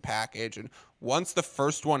and the package. And once the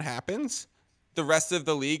first one happens, the rest of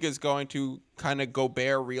the league is going to kind of go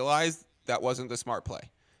bare, realize that wasn't the smart play.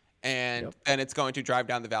 And then it's going to drive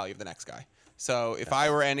down the value of the next guy. So if I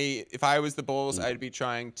was the Bulls, I'd be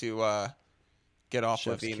trying to get off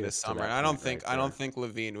LaVine this summer. And I don't think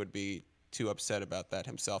LaVine would be too upset about that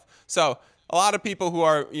himself. So a lot of people who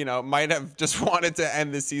are, might have just wanted to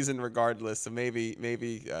end the season regardless. So maybe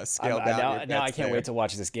scale down. Now I can't wait to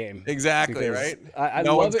watch this game. Exactly, right? I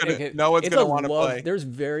love it. No one's going to want to play. There's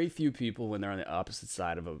very few people when they're on the opposite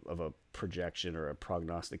side of a projection or a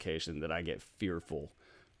prognostication that I get fearful.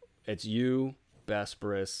 It's you,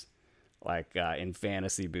 Besbris, like in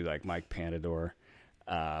fantasy, be like Mike Pasador.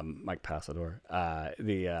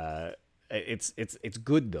 It's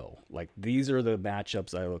good though. Like these are the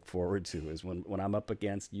matchups I look forward to, is when I'm up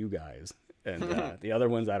against you guys, and the other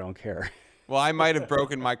ones I don't care. Well, I might have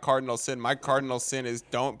broken my cardinal sin. My cardinal sin is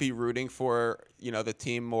don't be rooting for, the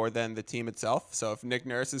team more than the team itself. So if Nick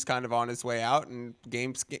Nurse is kind of on his way out and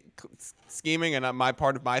game scheming, and my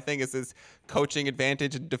part of my thing is this coaching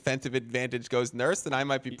advantage and defensive advantage goes Nurse, then I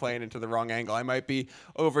might be playing into the wrong angle. I might be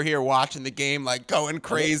over here watching the game like going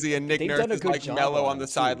crazy, and Nick Nurse is like mellow on the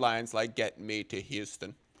sidelines, like getting me to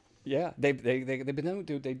Houston. Yeah, they did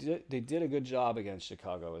a good job against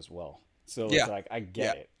Chicago as well. So it's like I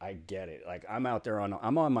get it. Like I'm out there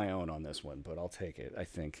I'm on my own on this one, but I'll take it, I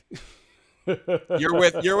think. You're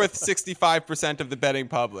with 65% of the betting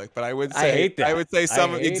public, but I would say I hate that. I would say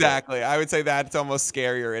I would say that's almost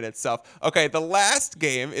scarier in itself. Okay, the last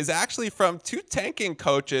game is actually from two tanking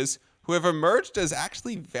coaches who have emerged as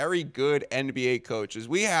actually very good NBA coaches.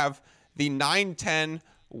 We have the 9-10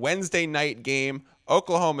 Wednesday night game,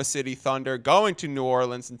 Oklahoma City Thunder going to New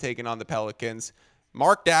Orleans and taking on the Pelicans.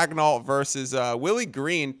 Mark Dagnall versus Willie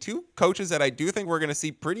Green, two coaches that I do think we're going to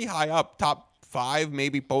see pretty high up, top 5,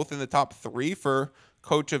 maybe both in the top 3 for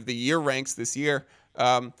Coach of the Year ranks this year.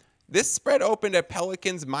 This spread opened at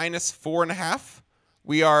Pelicans -4.5.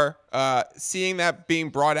 We are seeing that being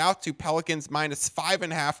brought out to Pelicans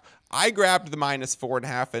 -5.5. I grabbed the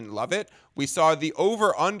 -4.5 and love it. We saw the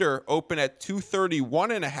over-under open at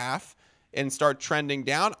 231.5 and start trending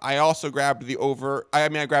down. I also grabbed the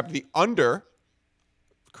under.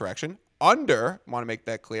 Under, want to make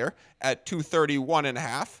that clear, at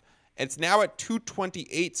 231.5. It's now at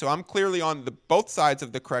 228, so I'm clearly on both sides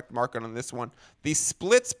of the correct market on this one. The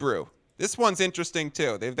splits brew. This one's interesting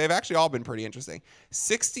too. They've actually all been pretty interesting.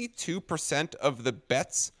 62% of the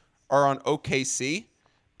bets are on OKC,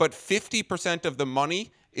 but 50% of the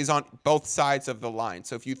money is on both sides of the line.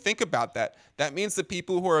 So if you think about that, that means the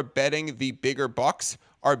people who are betting the bigger bucks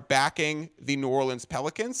are backing the New Orleans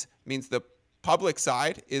Pelicans. It means the public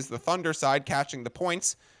side is the Thunder side catching the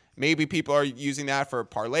points. Maybe people are using that for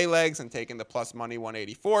parlay legs and taking the plus money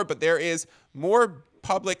 184, but there is more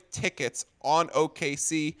public tickets on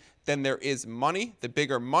OKC than there is money. The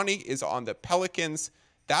bigger money is on the Pelicans.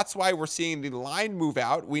 That's why we're seeing the line move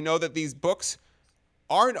out. We know that these books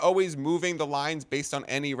aren't always moving the lines based on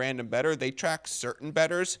any random bettor. They track certain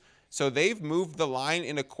bettors. So they've moved the line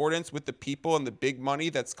in accordance with the people and the big money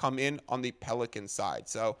that's come in on the Pelican side.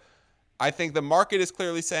 So I think the market is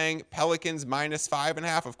clearly saying Pelicans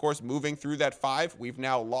 -5.5. Of course, moving through that 5, we've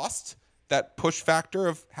now lost that push factor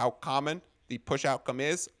of how common the push outcome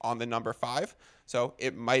is on the number 5. So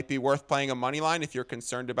it might be worth playing a money line if you're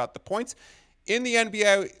concerned about the points. In the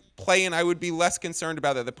NBA play-in, I would be less concerned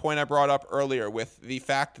about that. The point I brought up earlier with the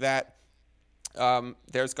fact that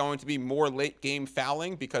there's going to be more late game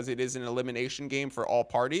fouling because it is an elimination game for all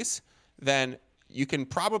parties, then you can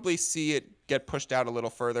probably see it get pushed out a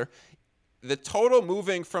little further. The total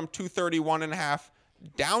moving from 231.5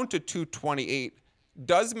 down to 228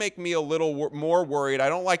 does make me a little more worried. I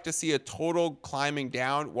don't like to see a total climbing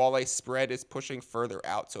down while a spread is pushing further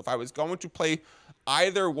out. So if I was going to play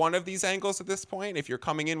either one of these angles at this point, if you're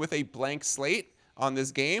coming in with a blank slate on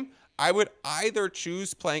this game, I would either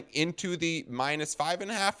choose playing into the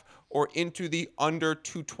 -5.5 or into the under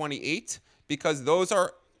 228, because those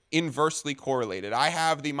are inversely correlated. I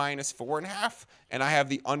have the -4.5 and I have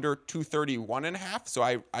the under 231.5. So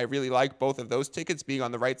I really like both of those tickets being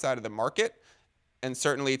on the right side of the market. And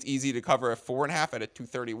certainly it's easy to cover a 4.5 at a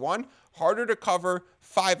 231. Harder to cover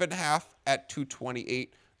 5.5 at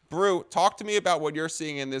 228. Brew, talk to me about what you're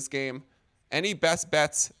seeing in this game. Any best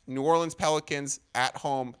bets? New Orleans Pelicans at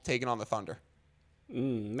home taking on the Thunder.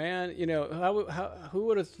 Man, who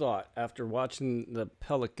would have thought after watching the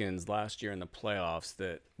Pelicans last year in the playoffs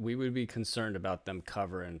that we would be concerned about them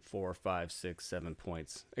covering 4, 5, 6, 7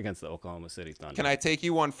 points against the Oklahoma City Thunder? Can I take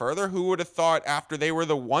you one further? Who would have thought after they were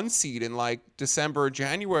the 1 seed in like December or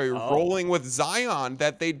January, rolling with Zion,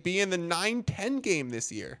 that they'd be in the 9-10 game this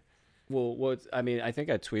year? Well, I think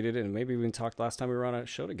I tweeted and maybe we even talked last time we were on a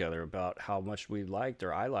show together about how much we liked,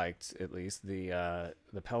 or I liked at least, the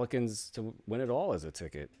Pelicans to win it all as a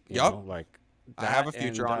ticket. Like I have a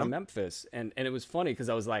future on them. Memphis, and it was funny because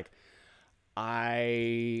I was like,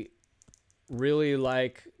 I really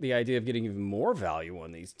like the idea of getting even more value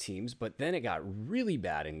on these teams, but then it got really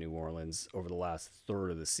bad in New Orleans over the last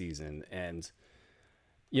third of the season, and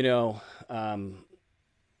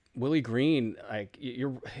Willie Green,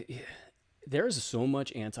 there's so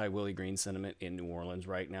much anti-Willie Green sentiment in New Orleans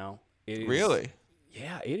right now. Really?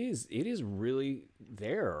 Yeah, it is. It is really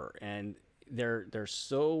there, and they're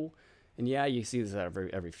so. And yeah, you see this out of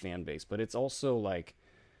every fan base, but it's also like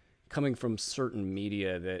coming from certain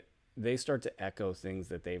media that they start to echo things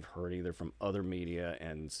that they've heard either from other media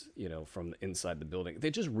and from inside the building.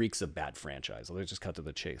 It just reeks of bad franchise. Let's just cut to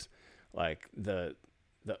the chase. Like the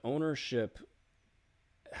ownership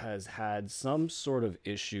has had some sort of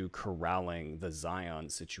issue corralling the Zion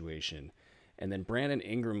situation. And then Brandon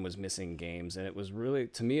Ingram was missing games. And it was really,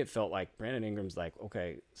 to me, it felt like Brandon Ingram's like,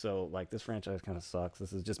 okay, so like this franchise kind of sucks.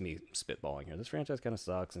 This is just me spitballing here. This franchise kind of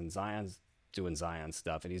sucks. And Zion's doing Zion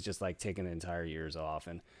stuff. And he's just like taking the entire years off.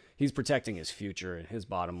 And he's protecting his future and his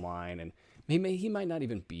bottom line. And he might not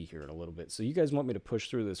even be here in a little bit. So you guys want me to push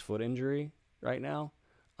through this foot injury right now?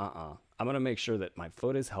 I'm going to make sure that my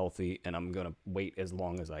foot is healthy, and I'm going to wait as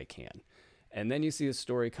long as I can. And then you see a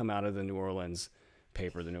story come out of the New Orleans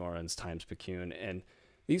paper, the New Orleans Times-Picayune, and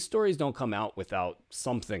these stories don't come out without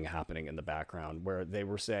something happening in the background, where they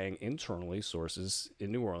were saying internally sources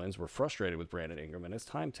in New Orleans were frustrated with Brandon Ingram and his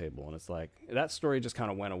timetable. And it's like that story just kind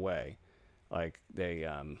of went away. Like they,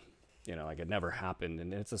 like it never happened.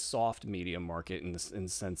 And it's a soft media market in the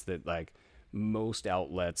sense that like, most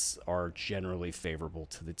outlets are generally favorable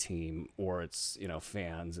to the team, or it's,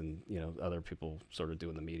 fans and, other people sort of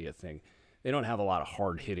doing the media thing. They don't have a lot of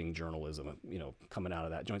hard hitting journalism, coming out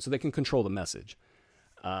of that joint, so they can control the message.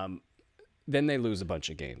 Then they lose a bunch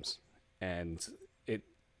of games, and it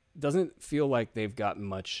doesn't feel like they've got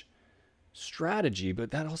much strategy,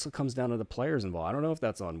 but that also comes down to the players involved. I don't know if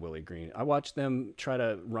that's on Willie Green. I watched them try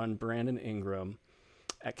to run Brandon Ingram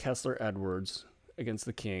at Kessler Edwards against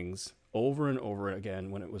the Kings over and over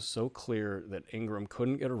again when it was so clear that Ingram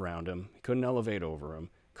couldn't get around him, he couldn't elevate over him,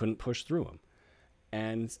 couldn't push through him.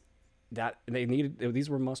 And that these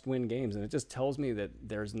were must-win games, and it just tells me that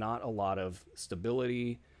there's not a lot of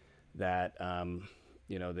stability, that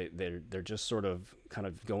they're just sort of kind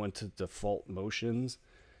of going to default motions.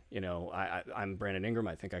 I'm Brandon Ingram.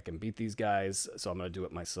 I think I can beat these guys, so I'm going to do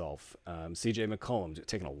it myself. CJ McCollum's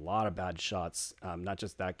taking a lot of bad shots, not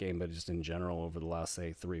just that game, but just in general over the last,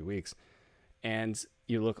 say, 3 weeks. And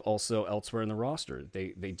you look also elsewhere in the roster.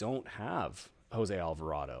 They don't have Jose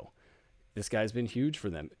Alvarado. This guy's been huge for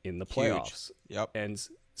them in the playoffs. Huge. Yep. And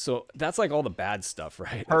so that's like all the bad stuff,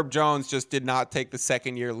 right? Herb Jones just did not take the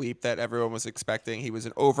second-year leap that everyone was expecting. He was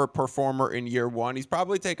an overperformer in year one. He's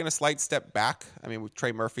probably taken a slight step back. I mean, with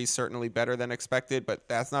Trey Murphy, certainly better than expected, but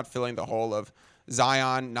that's not filling the hole of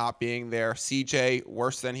Zion not being there. CJ,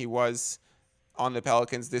 worse than he was on the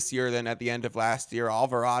Pelicans this year than at the end of last year.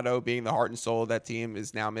 Alvarado, being the heart and soul of that team,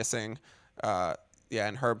 is now missing.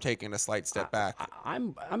 And Herb taking a slight step back.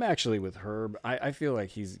 I'm actually with Herb. I feel like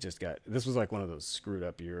he's just this was like one of those screwed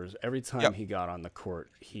up years. Every time he got on the court,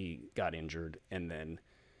 he got injured and then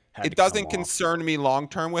had it doesn't concern me long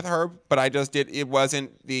term with Herb, but it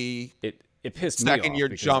wasn't the it pissed second me year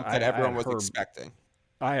off jump that everyone was expecting.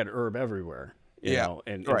 I had Herb everywhere,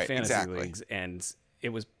 in fantasy leagues, and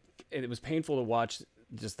it was painful to watch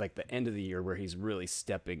just like the end of the year where he's really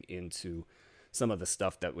stepping into some of the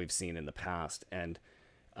stuff that we've seen in the past. And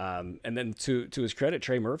then to his credit,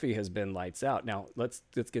 Trey Murphy has been lights out. Now let's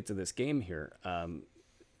get to this game here.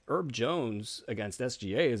 Herb Jones against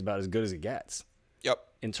SGA is about as good as it gets. Yep.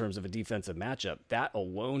 In terms of a defensive matchup, that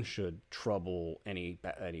alone should trouble any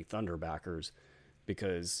Thunder backers,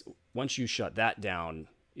 because once you shut that down,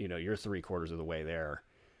 you're 3/4 of the way there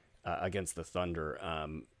against the Thunder.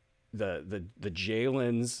 The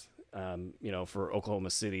Jalen's, for Oklahoma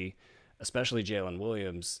City, especially Jalen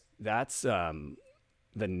Williams, that's the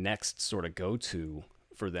next sort of go-to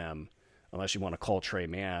for them, unless you want to call Trey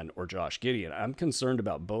Mann or Josh Giddey. And I'm concerned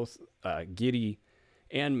about both Giddey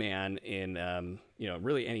and Mann in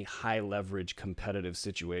really any high leverage competitive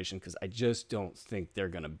situation, because I just don't think they're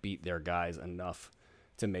going to beat their guys enough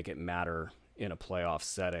to make it matter in a playoff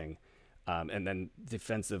setting. And then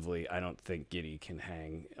defensively, I don't think Giddey can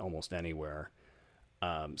hang almost anywhere.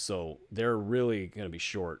 So they're really going to be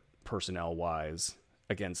short personnel wise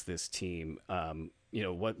against this team.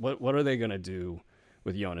 What are they going to do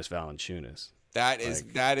with Jonas Valanciunas? That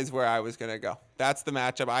is where I was going to go. That's the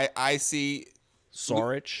matchup. I see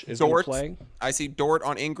Saric is going to play. I see Dort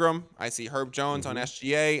on Ingram. I see Herb Jones on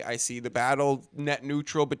SGA. I see the battle net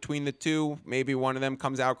neutral between the two. Maybe one of them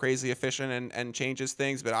comes out crazy efficient and changes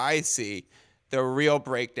things. But I see the real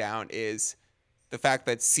breakdown is the fact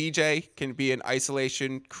that CJ can be an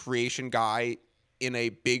isolation creation guy in a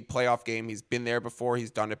big playoff game. He's been there before.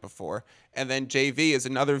 He's done it before. And then JV is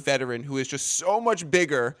another veteran who is just so much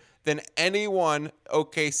bigger than anyone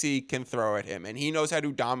OKC can throw at him. And he knows how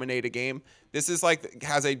to dominate a game. This is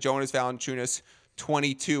has a Jonas Valanciunas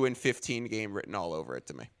 22 and 15 game written all over it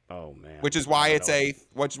to me. Oh man. Which is why it's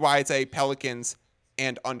a Pelicans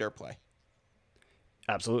and underplay.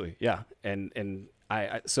 Absolutely. Yeah. And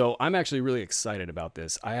so I'm actually really excited about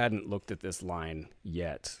this. I hadn't looked at this line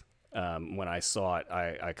yet. When I saw it,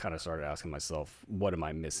 I kind of started asking myself, what am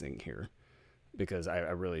I missing here? Because I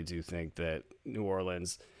really do think that New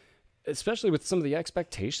Orleans, especially with some of the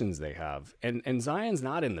expectations they have, and Zion's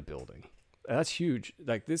not in the building. That's huge.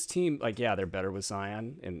 This team, they're better with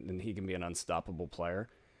Zion, and he can be an unstoppable player.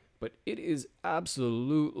 But it is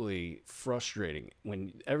absolutely frustrating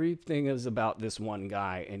when everything is about this one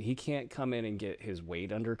guy, and he can't come in and get his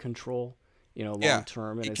weight under control. Long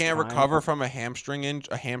term. He can't recover from a hamstring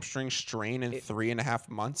strain in 3.5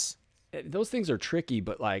 months. Those things are tricky,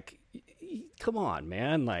 but come on,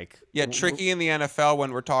 man. Tricky in the NFL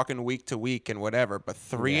when we're talking week to week and whatever, but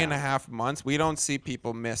 3.5 months, we don't see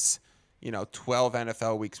people miss 12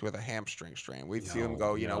 NFL weeks with a hamstring strain. We see them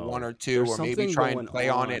go, 1 or 2, or maybe try and play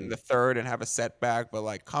on it in the third and have a setback.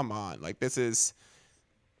 But come on, this is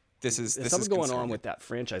something going on with that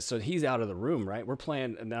franchise. So he's out of the room, right? We're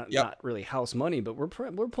playing not really house money, but we're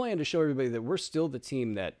playing to show everybody that we're still the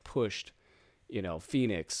team that pushed,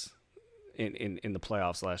 Phoenix in the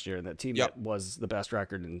playoffs last year, and that team that was the best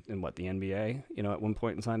record in the NBA, at one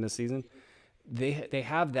point in time this season. They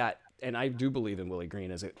have that. And I do believe in Willie Green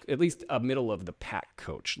as at least a middle of the pack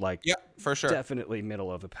coach. For sure. Definitely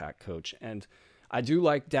middle of the pack coach. And I do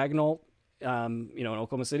like Dagnall, in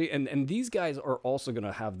Oklahoma City. And these guys are also going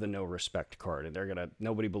to have the no respect card, and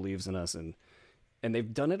nobody believes in us. And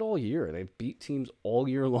they've done it all year. They've beat teams all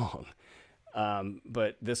year long.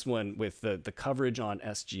 But this one with the coverage on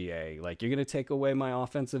SGA, you're going to take away my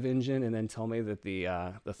offensive engine and then tell me that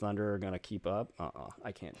the Thunder are going to keep up.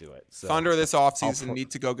 I can't do it. So Thunder this offseason need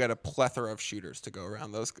to go get a plethora of shooters to go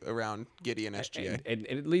around Giddey and SGA. And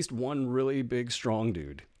at least one really big, strong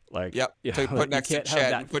dude. To put next to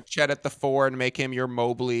Chet. Put Chet at the 4 and make him your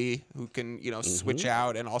Mobley, who can, switch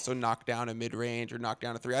out and also knock down a mid-range or knock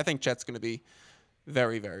down a 3. I think Chet's going to be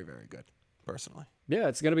very, very, very good, personally. Yeah,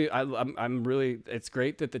 it's going to be I'm really – it's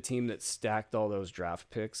great that the team that stacked all those draft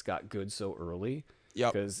picks got good so early.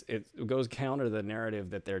 Yep. Because it goes counter the narrative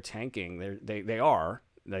that they're tanking. They are.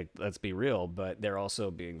 Let's be real, but they're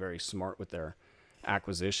also being very smart with their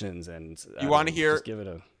acquisitions. And you want to hear – just give it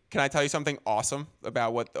a – Can I tell you something awesome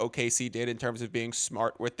about what the OKC did in terms of being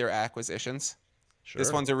smart with their acquisitions? Sure.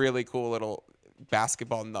 This one's a really cool little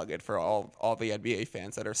basketball nugget for all the NBA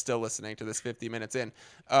fans that are still listening to this 50 minutes in.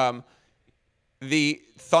 The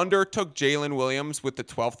Thunder took Jalen Williams with the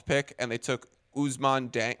 12th pick, and they took Ousmane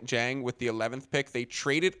Dieng with the 11th pick. They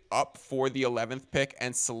traded up for the 11th pick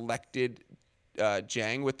and selected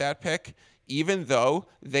Dieng with that pick, even though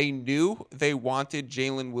they knew they wanted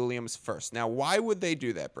Jalen Williams first. Now, why would they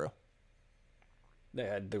do that, bro? They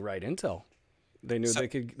had the right intel. They knew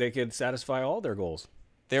they could satisfy all their goals.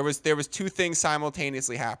 There was 2 things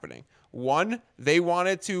simultaneously happening. One, they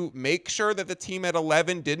wanted to make sure that the team at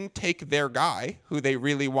 11 didn't take their guy, who they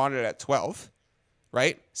really wanted at 12.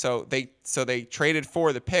 right? So they traded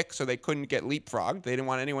for the pick so they couldn't get leapfrogged. They didn't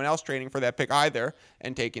want anyone else trading for that pick either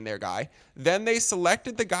and taking their guy. Then they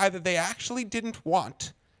selected the guy that they actually didn't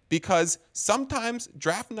want, because sometimes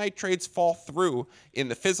draft night trades fall through in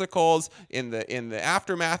the physicals, in the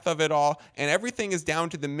aftermath of it all, and everything is down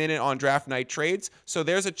to the minute on draft night trades. So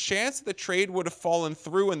there's a chance the trade would have fallen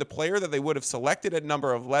through and the player that they would have selected at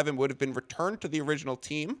number 11 would have been returned to the original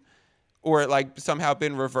team, or like somehow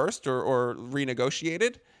been reversed or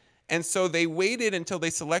renegotiated. And so they waited until they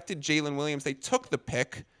selected Jalen Williams. They took the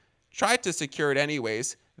pick, tried to secure it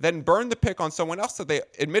anyways, then burned the pick on someone else that they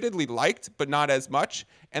admittedly liked, but not as much,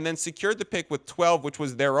 and then secured the pick with 12, which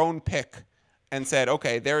was their own pick, and said,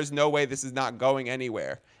 okay, there is no way this is not going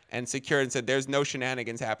anywhere, and secured and said, there's no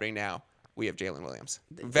shenanigans happening now. We have Jalen Williams.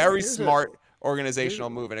 Very smart organizational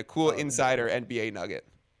move and a cool insider NBA nugget.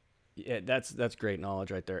 Yeah, that's great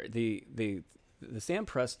knowledge right there. The Sam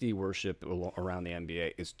Presti worship around the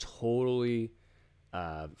NBA is totally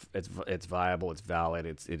it's viable, it's valid,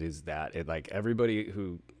 it is that. Like everybody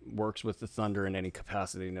who works with the Thunder in any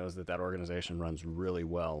capacity knows that organization runs really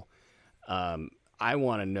well. I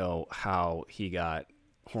want to know how he got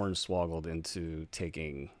hornswoggled into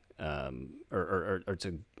taking or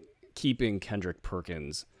to keeping Kendrick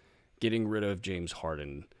Perkins, getting rid of James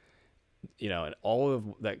Harden, and all of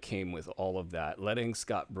that came with all of that, letting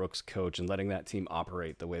Scott Brooks coach and letting that team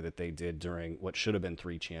operate the way that they did during what should have been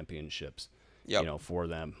 3 championships, for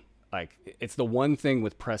them. Like, it's the one thing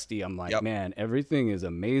with Presti, I'm like, man, everything is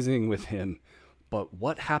amazing with him, but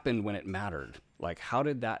what happened when it mattered? Like, how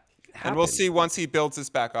did that happen? And we'll see once he builds this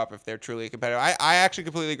back up if they're truly competitive. I actually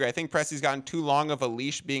completely agree. I think Presti's gotten too long of a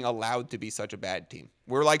leash being allowed to be such a bad team.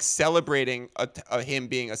 We're like celebrating him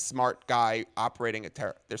being a smart guy operating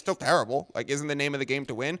they're still terrible. Like, isn't the name of the game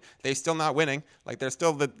to win? They're still not winning. Like, they're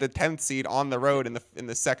still the 10th seed on the road in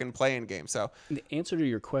the second play-in game. So the answer to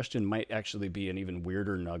your question might actually be an even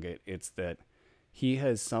weirder nugget. It's that he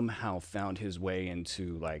has somehow found his way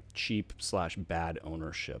into like cheap/bad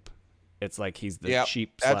ownership. It's like he's the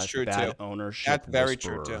cheap/bad ownership. That's very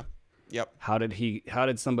whisperer. true too. Yep. How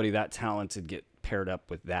did somebody that talented get paired up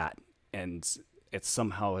with that? And it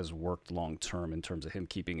somehow has worked long term in terms of him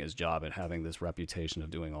keeping his job and having this reputation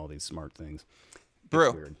of doing all these smart things.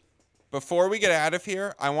 Brew, before we get out of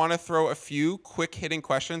here, I want to throw a few quick hitting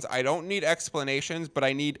questions. I don't need explanations, but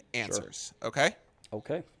I need answers. Sure.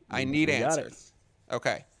 Okay? I need answers.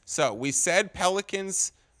 Okay. So we said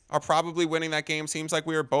Pelicans are probably winning that game. Seems like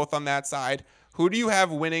we were both on that side. Who do you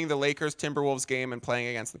have winning the Lakers-Timberwolves game and playing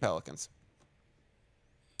against the Pelicans?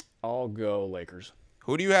 I'll go Lakers.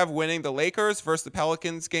 Who do you have winning the Lakers versus the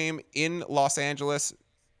Pelicans game in Los Angeles?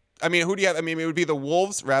 I mean, who do you have? I mean, it would be the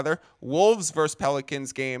Wolves, rather. Wolves versus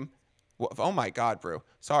Pelicans game. Oh, my God, Brew.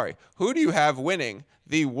 Sorry. Who do you have winning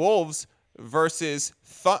the Wolves versus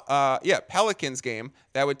Pelicans game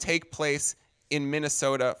that would take place in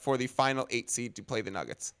Minnesota for the final 8 seed to play the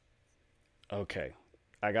Nuggets? Okay.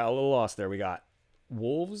 I got a little lost there. We got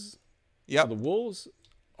Wolves. Yep. So the Wolves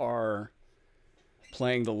are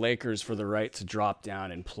playing the Lakers for the right to drop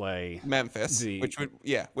down and play Memphis, which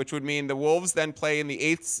would mean the Wolves then play in the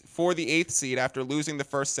 8th seed after losing the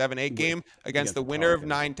first 7-8 game against the winner of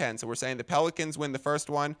 9-10. So we're saying the Pelicans win the first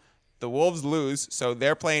one, the Wolves lose, so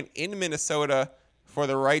they're playing in Minnesota for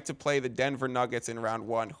the right to play the Denver Nuggets in round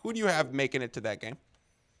 1. Who do you have making it to that game?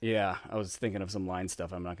 Yeah, I was thinking of some line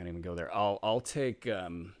stuff. I'm not going to even go there. I'll take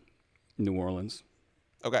New Orleans.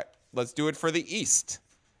 Okay, let's do it for the East.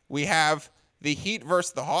 We have the Heat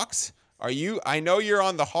versus the Hawks. I know you're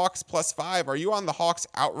on the Hawks +5. Are you on the Hawks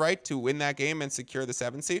outright to win that game and secure the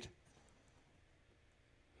 7th seed?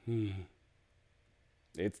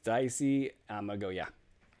 It's dicey. I'm going to go, yeah.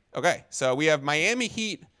 Okay, so we have Miami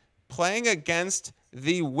Heat playing against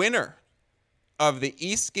the winner of the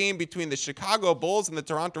East game between the Chicago Bulls and the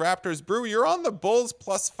Toronto Raptors. Brew, you're on the Bulls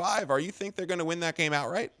 +5. Are you think they're going to win that game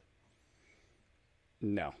outright?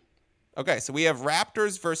 No. Okay, so we have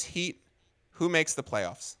Raptors versus Heat. Who makes the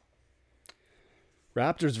playoffs?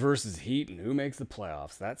 Raptors versus Heat, and who makes the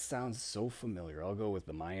playoffs? That sounds so familiar. I'll go with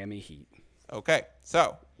the Miami Heat. Okay,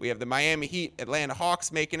 so we have the Miami Heat, Atlanta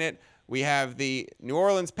Hawks making it. We have the New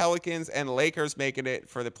Orleans Pelicans and Lakers making it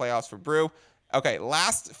for the playoffs for Brew. Okay,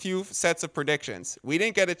 last few sets of predictions. We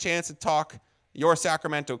didn't get a chance to talk your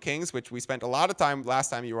Sacramento Kings, which we spent a lot of time last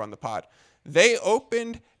time you were on the pod. They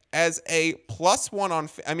opened as a -1 on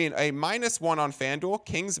FanDuel.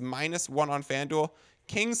 Kings -1 on FanDuel.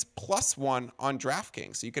 Kings +1 on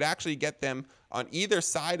DraftKings. So you could actually get them on either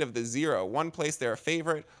side of the zero. One place they're a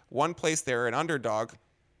favorite, one place they're an underdog.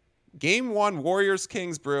 Game 1,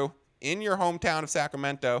 Warriors-Kings, Brew, in your hometown of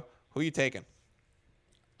Sacramento. Who are you taking?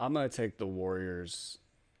 I'm gonna take the Warriors.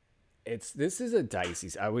 This is a dicey.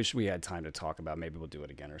 I wish we had time to talk about. Maybe we'll do it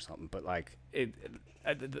again or something. But like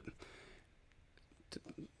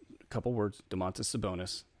couple words: Domantas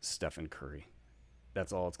Sabonis, Stephen Curry.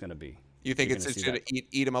 That's all it's gonna be. You think it's going to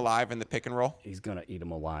eat him alive in the pick and roll? He's gonna eat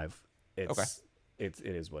him alive. Okay. It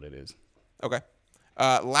is what it is. Okay.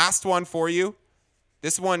 Last one for you.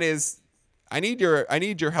 This one is. I need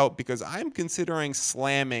your help because I'm considering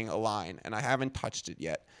slamming a line and I haven't touched it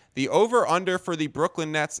yet. The over-under for the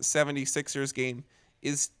Brooklyn Nets 76ers game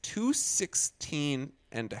is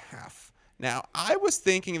 216.5. Now, I was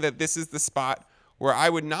thinking that this is the spot where I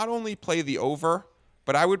would not only play the over,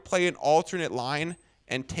 but I would play an alternate line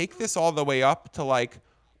and take this all the way up to like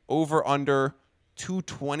over-under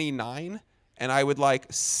 229. And I would like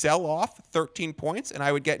sell off 13 points and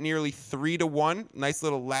I would get nearly 3-1. Nice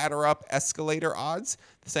little ladder up escalator odds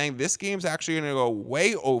saying this game's actually going to go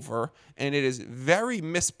way over and it is very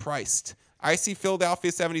mispriced. I see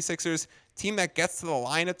Philadelphia 76ers, team that gets to the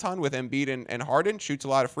line a ton with Embiid and Harden, shoots a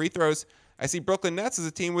lot of free throws. I see Brooklyn Nets as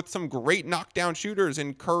a team with some great knockdown shooters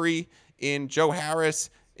in Curry, in Joe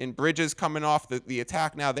Harris, in Bridges coming off the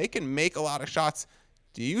attack. Now they can make a lot of shots.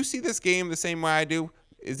 Do you see this game the same way I do?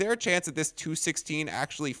 Is there a chance that this 216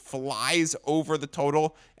 actually flies over the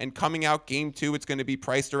total and coming out game 2, it's going to be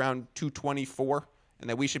priced around 224 and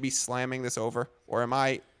that we should be slamming this over? Or am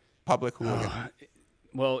I public hooligan?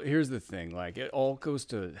 Well, here's the thing. Like, it all goes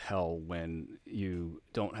to hell when you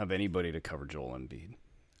don't have anybody to cover Joel Embiid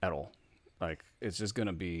at all. Like, it's just going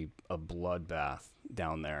to be a bloodbath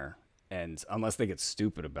down there. And unless they get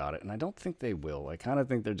stupid about it, and I don't think they will. I kind of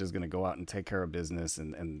think they're just going to go out and take care of business,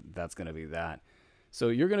 and that's going to be that. So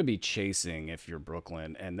you're going to be chasing if you're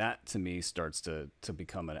Brooklyn, and that to me starts to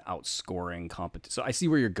become an outscoring competition. So I see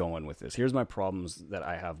where you're going with this. Here's my problems that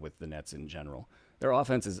I have with the Nets in general. Their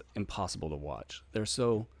offense is impossible to watch. They're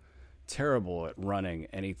so terrible at running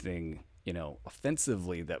anything,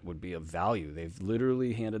 offensively that would be of value. They've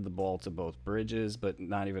literally handed the ball to both Bridges, but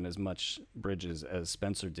not even as much Bridges as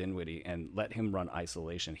Spencer Dinwiddie, and let him run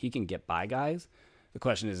isolation. He can get by guys. The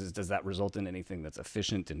question is does that result in anything that's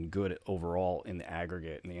efficient and good overall in the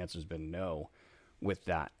aggregate? And the answer has been no with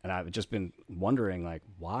that. And I've just been wondering, like,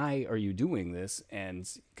 why are you doing this? And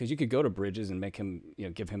because you could go to Bridges and make him,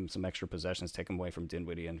 give him some extra possessions, take him away from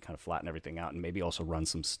Dinwiddie and kind of flatten everything out, and maybe also run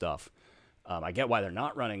some stuff. I get why they're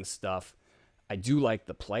not running stuff. I do like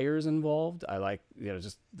the players involved. I like,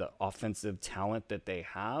 just the offensive talent that they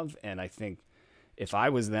have. And I think if I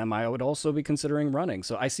was them, I would also be considering running.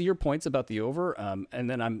 So I see your points about the over, and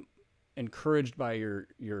then I'm encouraged by your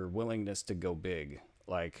willingness to go big.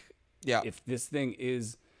 Like, yeah, if this thing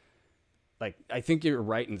is, like, I think you're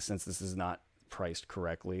right in the sense this is not priced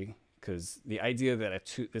correctly, because the idea that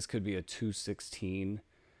this could be a 216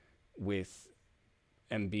 with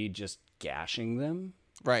Embiid just gashing them.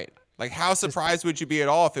 Right. Like, how surprised would you be at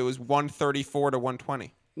all if it was 134 to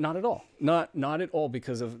 120? Not at all. Not at all,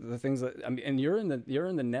 because of the things that, I mean, and you're in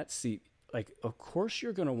the net seat. Like, of course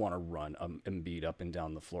you're going to want to run Embiid up and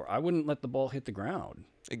down the floor. I wouldn't let the ball hit the ground.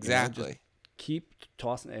 Exactly. Just keep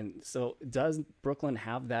tossing. And so does Brooklyn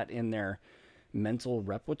have that in their mental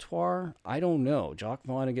repertoire? I don't know. Jock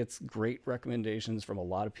Vaughn gets great recommendations from a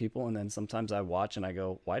lot of people, and then sometimes I watch and I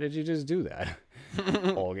go, why did you just do that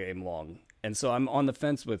all game long? And so I'm on the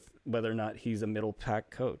fence with whether or not he's a middle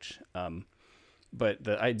pack coach. But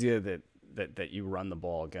the idea that you run the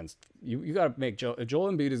ball against, you got to make Joel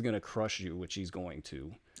Embiid is going to crush you, which he's going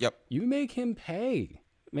to. Yep. You make him pay,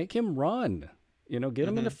 make him run, get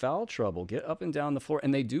him into foul trouble, get up and down the floor.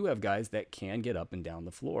 And they do have guys that can get up and down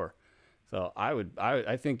the floor. So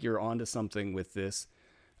I think you're onto something with this.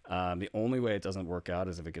 The only way it doesn't work out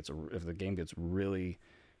is if the game gets really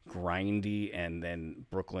grindy and then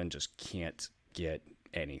Brooklyn just can't get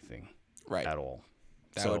anything at all.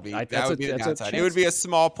 That would be the downside. It would be a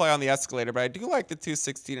small play on the escalator, but I do like the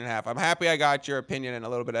 216.5. I'm happy I got your opinion and a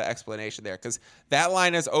little bit of explanation there, because that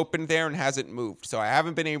line has opened there and hasn't moved. So I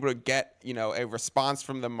haven't been able to get, a response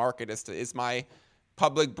from the market as to, is my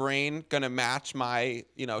public brain going to match my,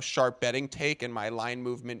 sharp betting take and my line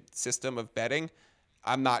movement system of betting?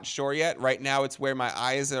 I'm not sure yet. Right now, it's where my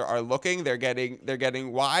eyes are looking. They're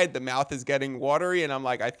getting wide. The mouth is getting watery, and I'm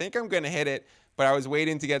like, I think I'm going to hit it. But I was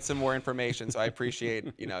waiting to get some more information, so I appreciate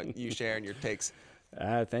you sharing your takes.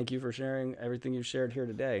 Thank you for sharing everything you shared here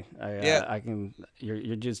today.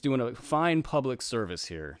 You're just doing a fine public service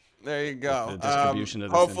here. There you go. The distribution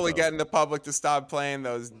of this hopefully info. getting the public to stop playing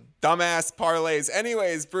those dumbass parlays.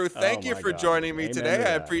 Anyways, Brew, thank you for joining me today.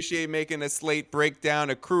 I appreciate making a Slate breakdown,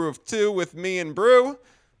 a crew of two with me and Brew.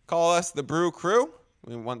 Call us the Brew Crew.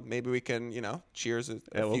 Maybe we can, cheers a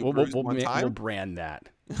few brews one time. We'll brand that.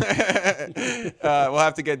 We'll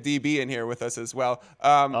have to get DB in here with us as well.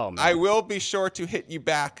 I will be sure to hit you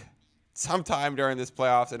back sometime during this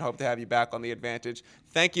playoffs and hope to have you back on The Advantage.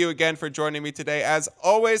 Thank you again for joining me today. As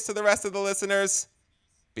always, to the rest of the listeners,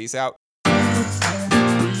 peace out.